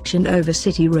jurisdiction over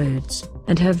city roads,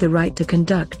 and have the right to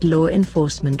conduct law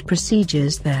enforcement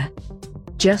procedures there.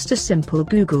 Just a simple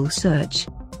Google search.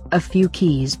 A few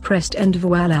keys pressed and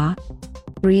voila!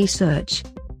 Research.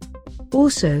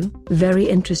 Also, very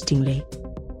interestingly,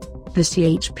 the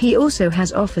CHP also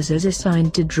has officers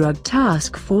assigned to drug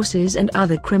task forces and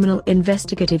other criminal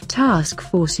investigative task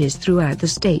forces throughout the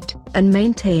state, and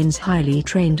maintains highly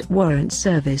trained warrant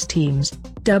service teams,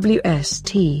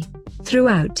 WST,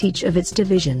 throughout each of its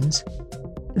divisions.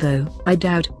 Though, I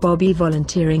doubt Bobby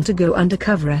volunteering to go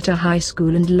undercover at a high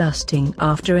school and lusting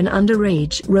after an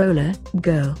underage roller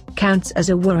girl counts as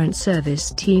a warrant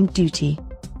service team duty.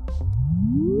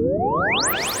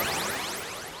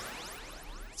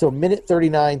 So minute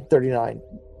 39.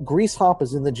 Grease Hop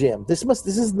is in the gym. This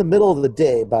is in the middle of the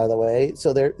day, by the way.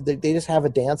 So they just have a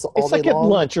dance all day long. It's like at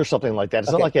lunch or something like that.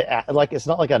 It's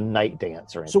not like a night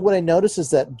dance or anything. So what I noticed is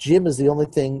that Jim is the only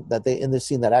thing that they in this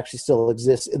scene that actually still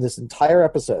exists in this entire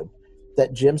episode.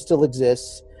 That Jim still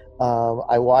exists.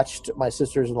 I watched my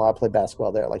sisters-in-law play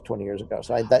basketball there like 20 years ago.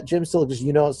 So that gym still exists.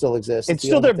 It still exists. It's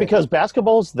still there because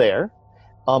basketball's there.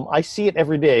 I see it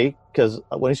every day because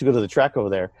when I used to go to the track over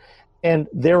there. And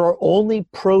there are only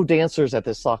pro dancers at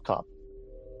this sock hop.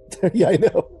 Yeah, I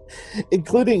know.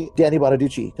 Including Danny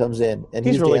Bonaducci comes in, and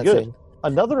he's really dancing. Good.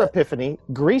 Another epiphany,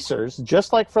 greasers,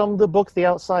 just like from the book The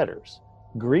Outsiders,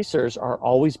 greasers are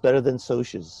always better than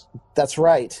Socs. That's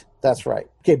right.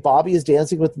 Okay, Bobby is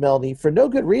dancing with Melanie for no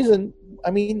good reason. I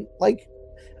mean, like,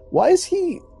 why is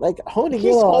he, like, honing in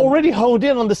on... He's already honed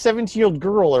in on the 17-year-old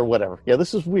girl or whatever. Yeah,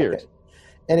 this is weird. Okay.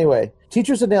 Anyway,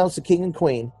 teachers announce the king and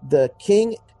queen. The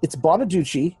king... It's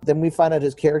Bonaducci. Then we find out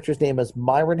his character's name is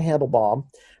Myron Handelbaum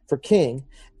for king,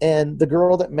 and the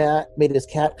girl that Matt made his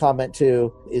cat comment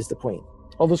to is the queen.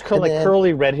 Oh, those And then-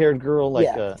 curly red-haired girl, like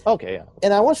Yeah. okay, yeah.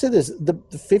 And I want to say this: the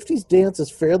 50s dance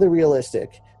is fairly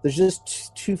realistic. There's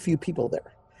just too few people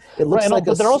there. It looks Right, like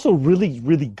but they're also really,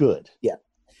 really good.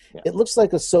 it looks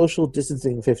like a social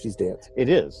distancing 50s dance. It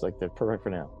is like they're perfect for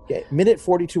now. Okay, minute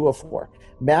 42:04.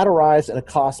 Matt arrives and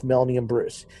accosts Melanie and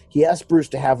Bruce. He asks Bruce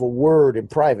to have a word in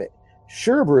private.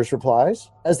 Sure, Bruce replies.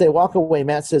 As they walk away,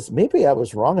 Matt says, maybe I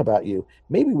was wrong about you.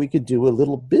 Maybe we could do a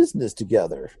little business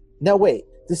together. Now wait,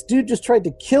 this dude just tried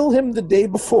to kill him the day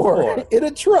before in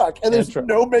a truck, and there's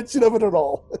no mention of it at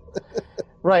all.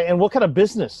 Right, and what kind of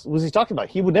business was he talking about?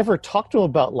 He would never talk to him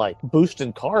about, like,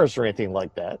 boosting cars or anything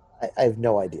like that. I have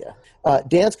no idea.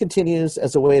 Dance continues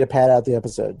as a way to pad out the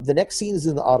episode. The next scene is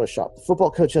in the auto shop. The football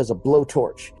coach has a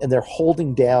blowtorch, and they're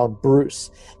holding down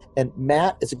Bruce. And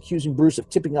Matt is accusing Bruce of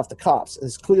tipping off the cops, and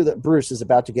it's clear that Bruce is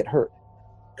about to get hurt.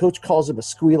 Coach calls him a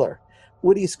squealer.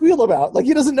 What do you squeal about? Like,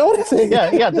 he doesn't know anything.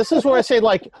 Yeah, this is where I say,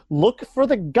 like, look for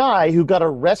the guy who got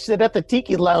arrested at the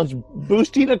Tiki Lounge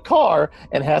boosting a car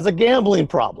and has a gambling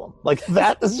problem. Like,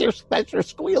 that's your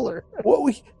squealer. Well,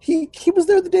 he was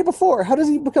there the day before. How does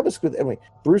he become a squealer? Anyway,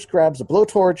 Bruce grabs a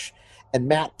blowtorch, and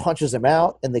Matt punches him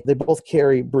out, and they both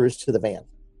carry Bruce to the van.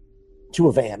 To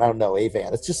a van. I don't know, a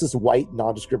van. It's just this white,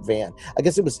 nondescript van. I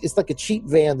guess it's like a cheap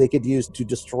van they could use to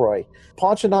destroy.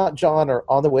 Ponch and Aunt John are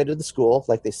on their way to the school,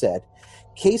 like they said.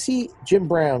 Casey, Jim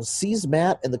Brown, sees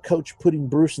Matt and the coach putting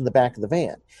Bruce in the back of the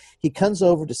van. He comes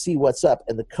over to see what's up,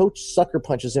 and the coach sucker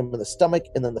punches him in the stomach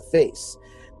and then the face.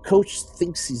 Coach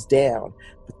thinks he's down,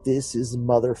 but this is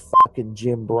motherfucking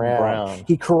Jim Brown.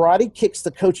 He karate kicks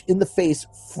the coach in the face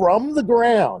from the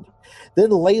ground, then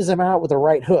lays him out with a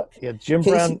right hook. Yeah, Jim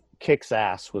Brown kicks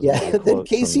ass. Then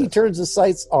Casey turns his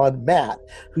sights on Matt,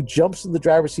 who jumps in the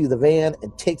driver's seat of the van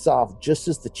and takes off just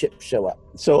as the chips show up.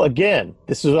 So again,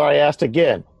 this is what I asked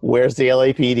again. Where's the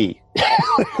LAPD?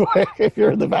 If you're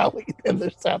in the valley and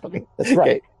this is happening. That's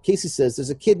right. Okay. Casey says,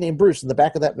 there's a kid named Bruce in the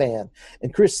back of that van.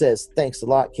 And Chris says, thanks a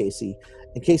lot, Casey.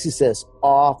 And Casey says,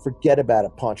 aw, forget about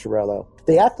it, Poncherello.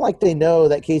 They act like they know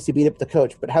that Casey beat up the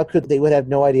coach, but how could they would have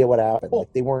no idea what happened?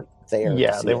 Like, they weren't there.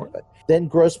 Yeah, they weren't. But then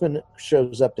Grossman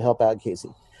shows up to help out Casey.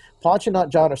 Ponch and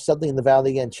Aunt John are suddenly in the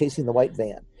valley again, chasing the white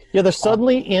van. Yeah, they're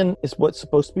suddenly in is what's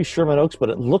supposed to be Sherman Oaks, but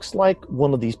it looks like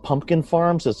one of these pumpkin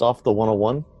farms that's off the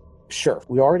 101. Sure.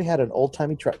 We already had an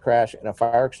old-timey truck crash and a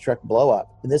fireworks truck blow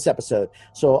up in this episode,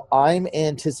 so I'm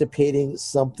anticipating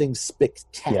something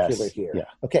spectacular here. Yeah.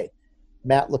 Okay.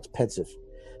 Matt looks pensive.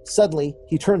 Suddenly,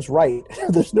 he turns right.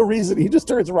 There's no reason. He just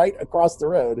turns right across the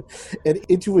road and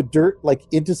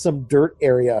into some dirt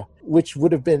area, which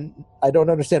would have been, I don't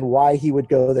understand why he would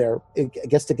go there, I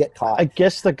guess to get caught. I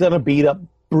guess they're going to beat up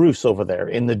Bruce over there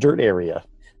in the dirt area.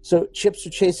 So Chips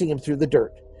are chasing him through the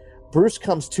dirt. Bruce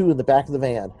comes to in the back of the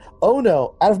van. Oh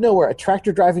no, out of nowhere, a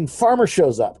tractor-driving farmer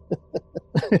shows up.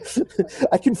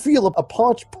 I can feel a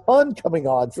Ponch pun coming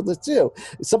on for this too.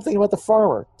 It's something about the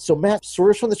farmer. So Matt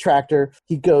swerves from the tractor.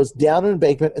 He goes down an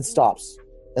embankment and stops.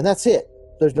 And that's it.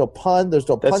 There's no pun. There's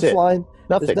no punchline.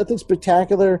 There's nothing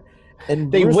spectacular. And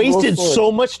they Bruce wasted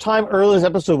so much time earlier this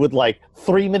episode with like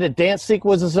 3-minute dance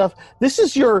sequences and stuff. This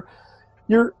is your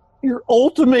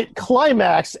ultimate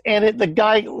climax, and the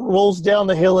guy rolls down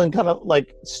the hill and kind of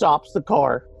like stops the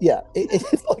car. Yeah, it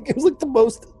was like the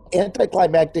most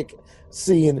anticlimactic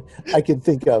scene I can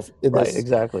think of in this. Right,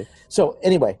 exactly. So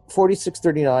anyway,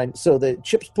 46:39. So the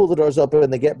Chips pull the doors open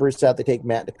and they get Bruce out. They take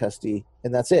Matt into custody,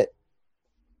 and that's it.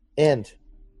 End.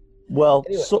 Well,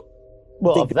 Anyway, so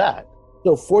that.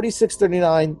 So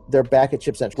 46:39. They're back at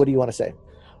Chip Central. What do you want to say?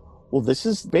 Well, this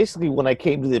is basically when I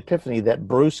came to the epiphany that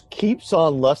Bruce keeps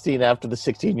on lusting after the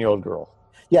 16-year-old girl.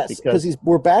 Yes, because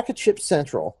we're back at Chip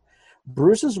Central.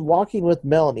 Bruce is walking with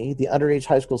Melanie, the underage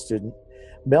high school student.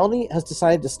 Melanie has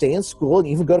decided to stay in school and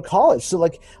even go to college. So,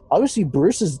 like, obviously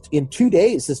Bruce is in 2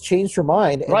 days has changed her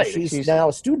mind, and she's now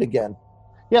a student again.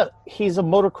 Yeah, he's a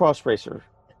motocross racer.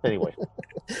 Anyway.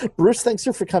 Bruce thanks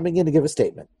her for coming in to give a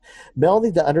statement.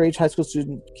 Melanie, the underage high school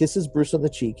student, kisses Bruce on the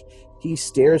cheek. He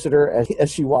stares at her as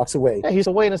she walks away. Yeah, he's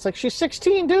away, and it's like, she's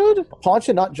 16, dude. Ponch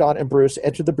and Aunt John and Bruce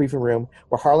enter the briefing room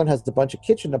where Harlan has a bunch of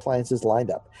kitchen appliances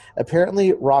lined up.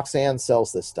 Apparently, Roxanne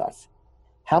sells this stuff.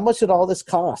 How much did all this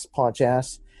cost? Ponch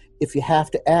asks. If you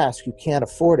have to ask, you can't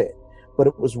afford it. But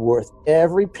it was worth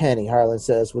every penny, Harlan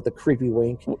says with a creepy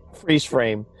wink. Freeze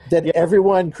frame. Then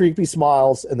everyone creepy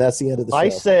smiles, and that's the end of the show. I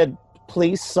said,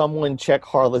 please someone check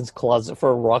Harlan's closet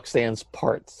for Roxanne's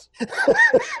parts.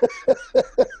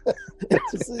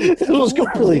 It was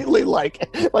completely like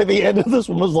the end of this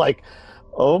one was like,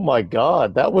 oh my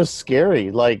God, that was scary.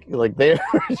 Like they're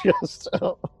just...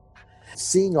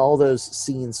 seeing all those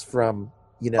scenes from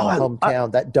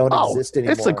hometown that don't Oh, exist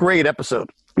anymore. it's a great episode.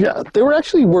 Yeah, they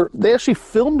actually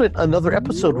filmed another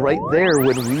episode right there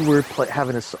when we were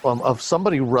having of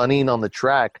somebody running on the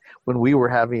track when we were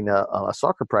having a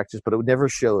soccer practice, but it would never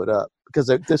show it up because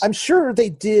I'm sure they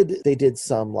did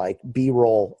some like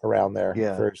B-roll around there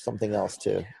Yeah. for something else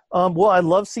too. Well, I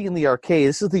love seeing the arcade.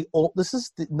 This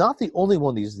is not the only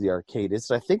one that uses the arcade.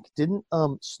 I think didn't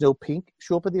Snow Pink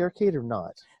show up at the arcade or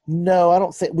not? No, I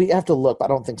don't think we have to look. But I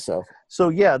don't think so. So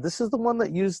yeah, this is the one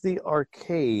that used the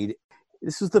arcade.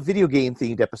 This is the video game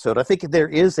themed episode. I think there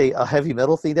is a heavy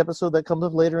metal themed episode that comes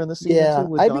up later in the season. Yeah, too,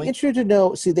 with I'd Donnie. be interested to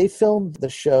know. See, they filmed the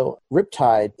show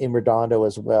Riptide in Redondo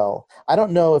as well. I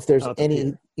don't know if there's Oh, it's any.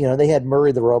 weird. They had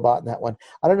Murray the robot in that one.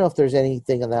 I don't know if there's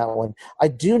anything in that one. I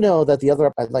do know that the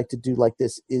other I'd like to do like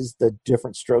this is the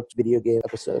Different Strokes video game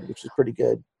episode, which is pretty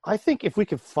good. I think if we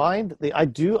could find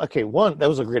one, that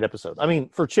was a great episode. I mean,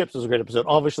 for Chips, it was a great episode.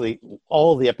 Obviously,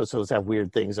 all the episodes have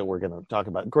weird things that we're going to talk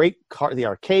about. The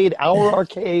arcade, our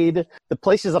arcade, the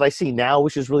places that I see now,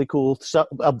 which is really cool.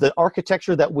 The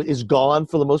architecture that is gone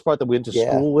for the most part that we went to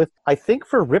school with. I think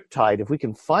for Riptide, if we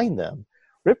can find them,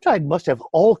 Riptide must have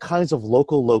all kinds of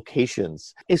local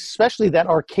locations, especially that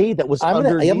arcade that was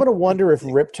underneath. I'm gonna wonder if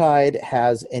Riptide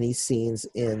has any scenes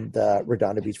in the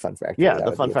Redondo Beach Fun Factory. Yeah, That the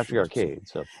would Fun be Factory interesting. arcade.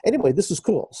 So Anyway, this is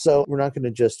cool. So we're not going to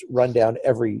just run down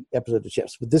every episode of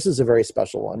Chips, but this is a very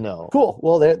special one. no. Cool.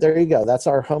 Well, there you go. That's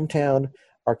our hometown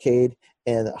arcade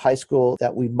and high school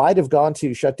that we might have gone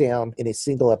to shut down in a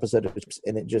single episode of Chips,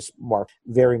 and it just marked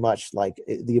very much like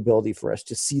the ability for us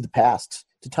to see the past,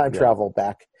 to time travel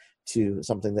back to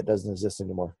something that doesn't exist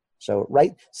anymore. So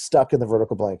stuck in the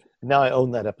vertical blank. Now I own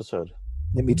that episode.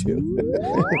 Yeah, me too.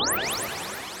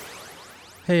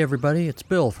 Hey everybody, it's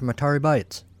Bill from Atari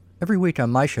Bytes. Every week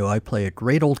on my show I play a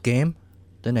great old game,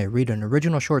 then I read an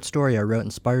original short story I wrote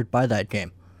inspired by that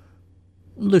game.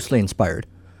 Loosely inspired.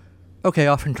 Okay,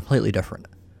 often completely different.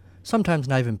 Sometimes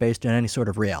not even based in any sort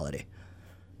of reality.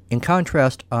 In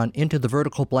contrast, on Into the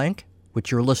Vertical Blank, which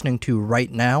you're listening to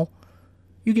right now,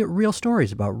 you get real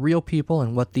stories about real people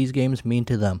and what these games mean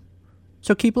to them.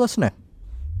 So keep listening.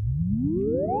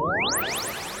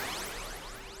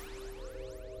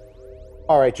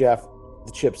 All right, Jeff,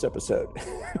 the Chips episode.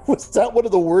 Was that one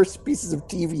of the worst pieces of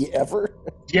TV ever?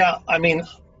 Yeah, I mean,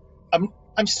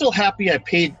 I'm still happy I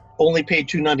only paid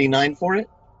 $2.99 for it.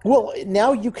 Well,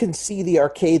 now you can see the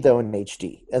arcade though in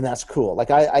HD, and that's cool. Like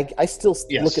I still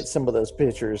look at some of those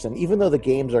pictures, and even though the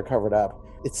games are covered up,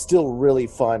 it's still really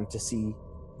fun to see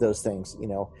those things.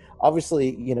 Obviously,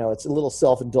 it's a little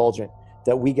self-indulgent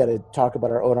that we got to talk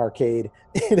about our own arcade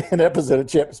in an episode of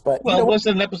Chips. But Well, it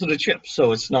wasn't an episode of Chips,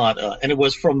 so it's not, and it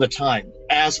was from the time,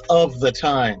 as of the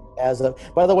time.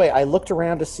 By the way, I looked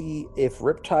around to see if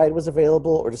Riptide was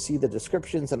available or to see the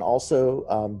descriptions and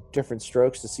also Different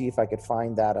Strokes to see if I could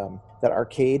find that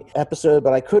arcade episode,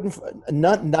 but I couldn't.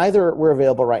 Neither were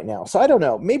available right now. So I don't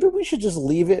know. Maybe we should just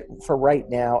leave it for right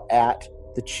now at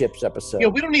the Chips episode. Yeah,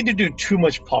 we don't need to do too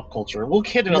much pop culture. We'll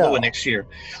hit another one next year.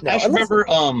 No, I just remember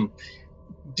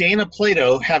Dana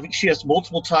Plato she has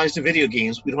multiple ties to video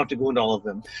games. We don't have to go into all of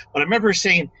them. But I remember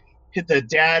saying, hit the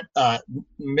dad,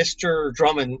 Mr.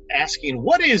 Drummond, asking,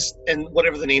 what is, and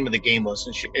whatever the name of the game was.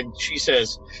 And she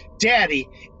says, Daddy,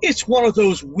 it's one of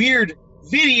those weird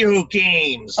video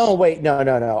games. Oh, wait,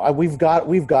 no. We've got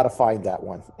to find that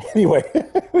one. Anyway,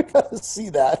 we got to see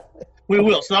that. We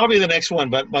will. So that'll be the next one,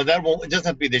 but that won't. It doesn't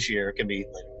have to be this year. It can be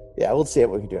later. Yeah, we'll see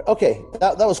what we can do. Okay,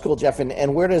 that was cool, Jeff.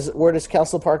 And where does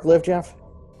Castle Park live, Jeff?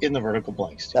 In the vertical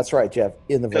blanks. That's right, Jeff.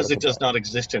 In the because vertical it does blank. not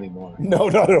exist anymore. No,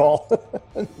 not at all.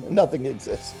 Nothing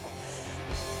exists.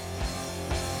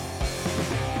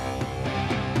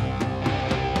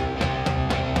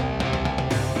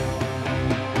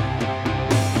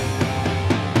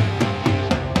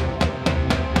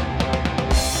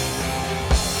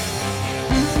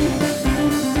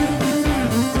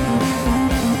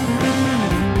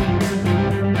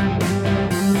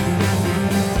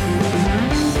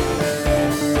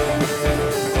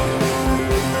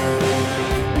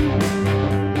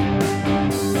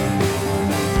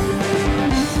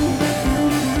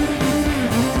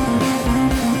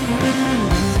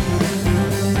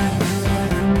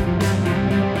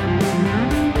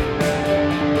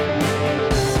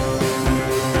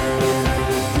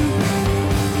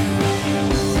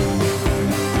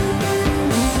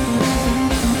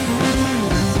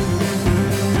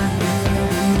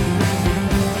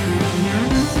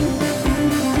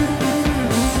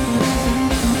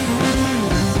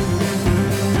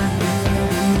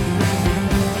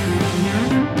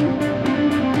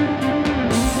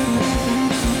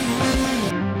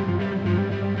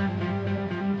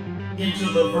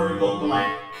 into the vertical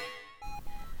blank.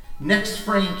 Next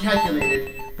frame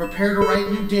calculated. Prepare to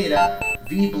write new data.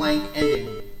 V blank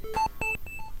ending.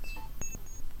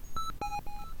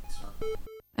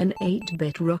 An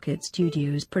 8-Bit Rocket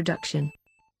Studios production.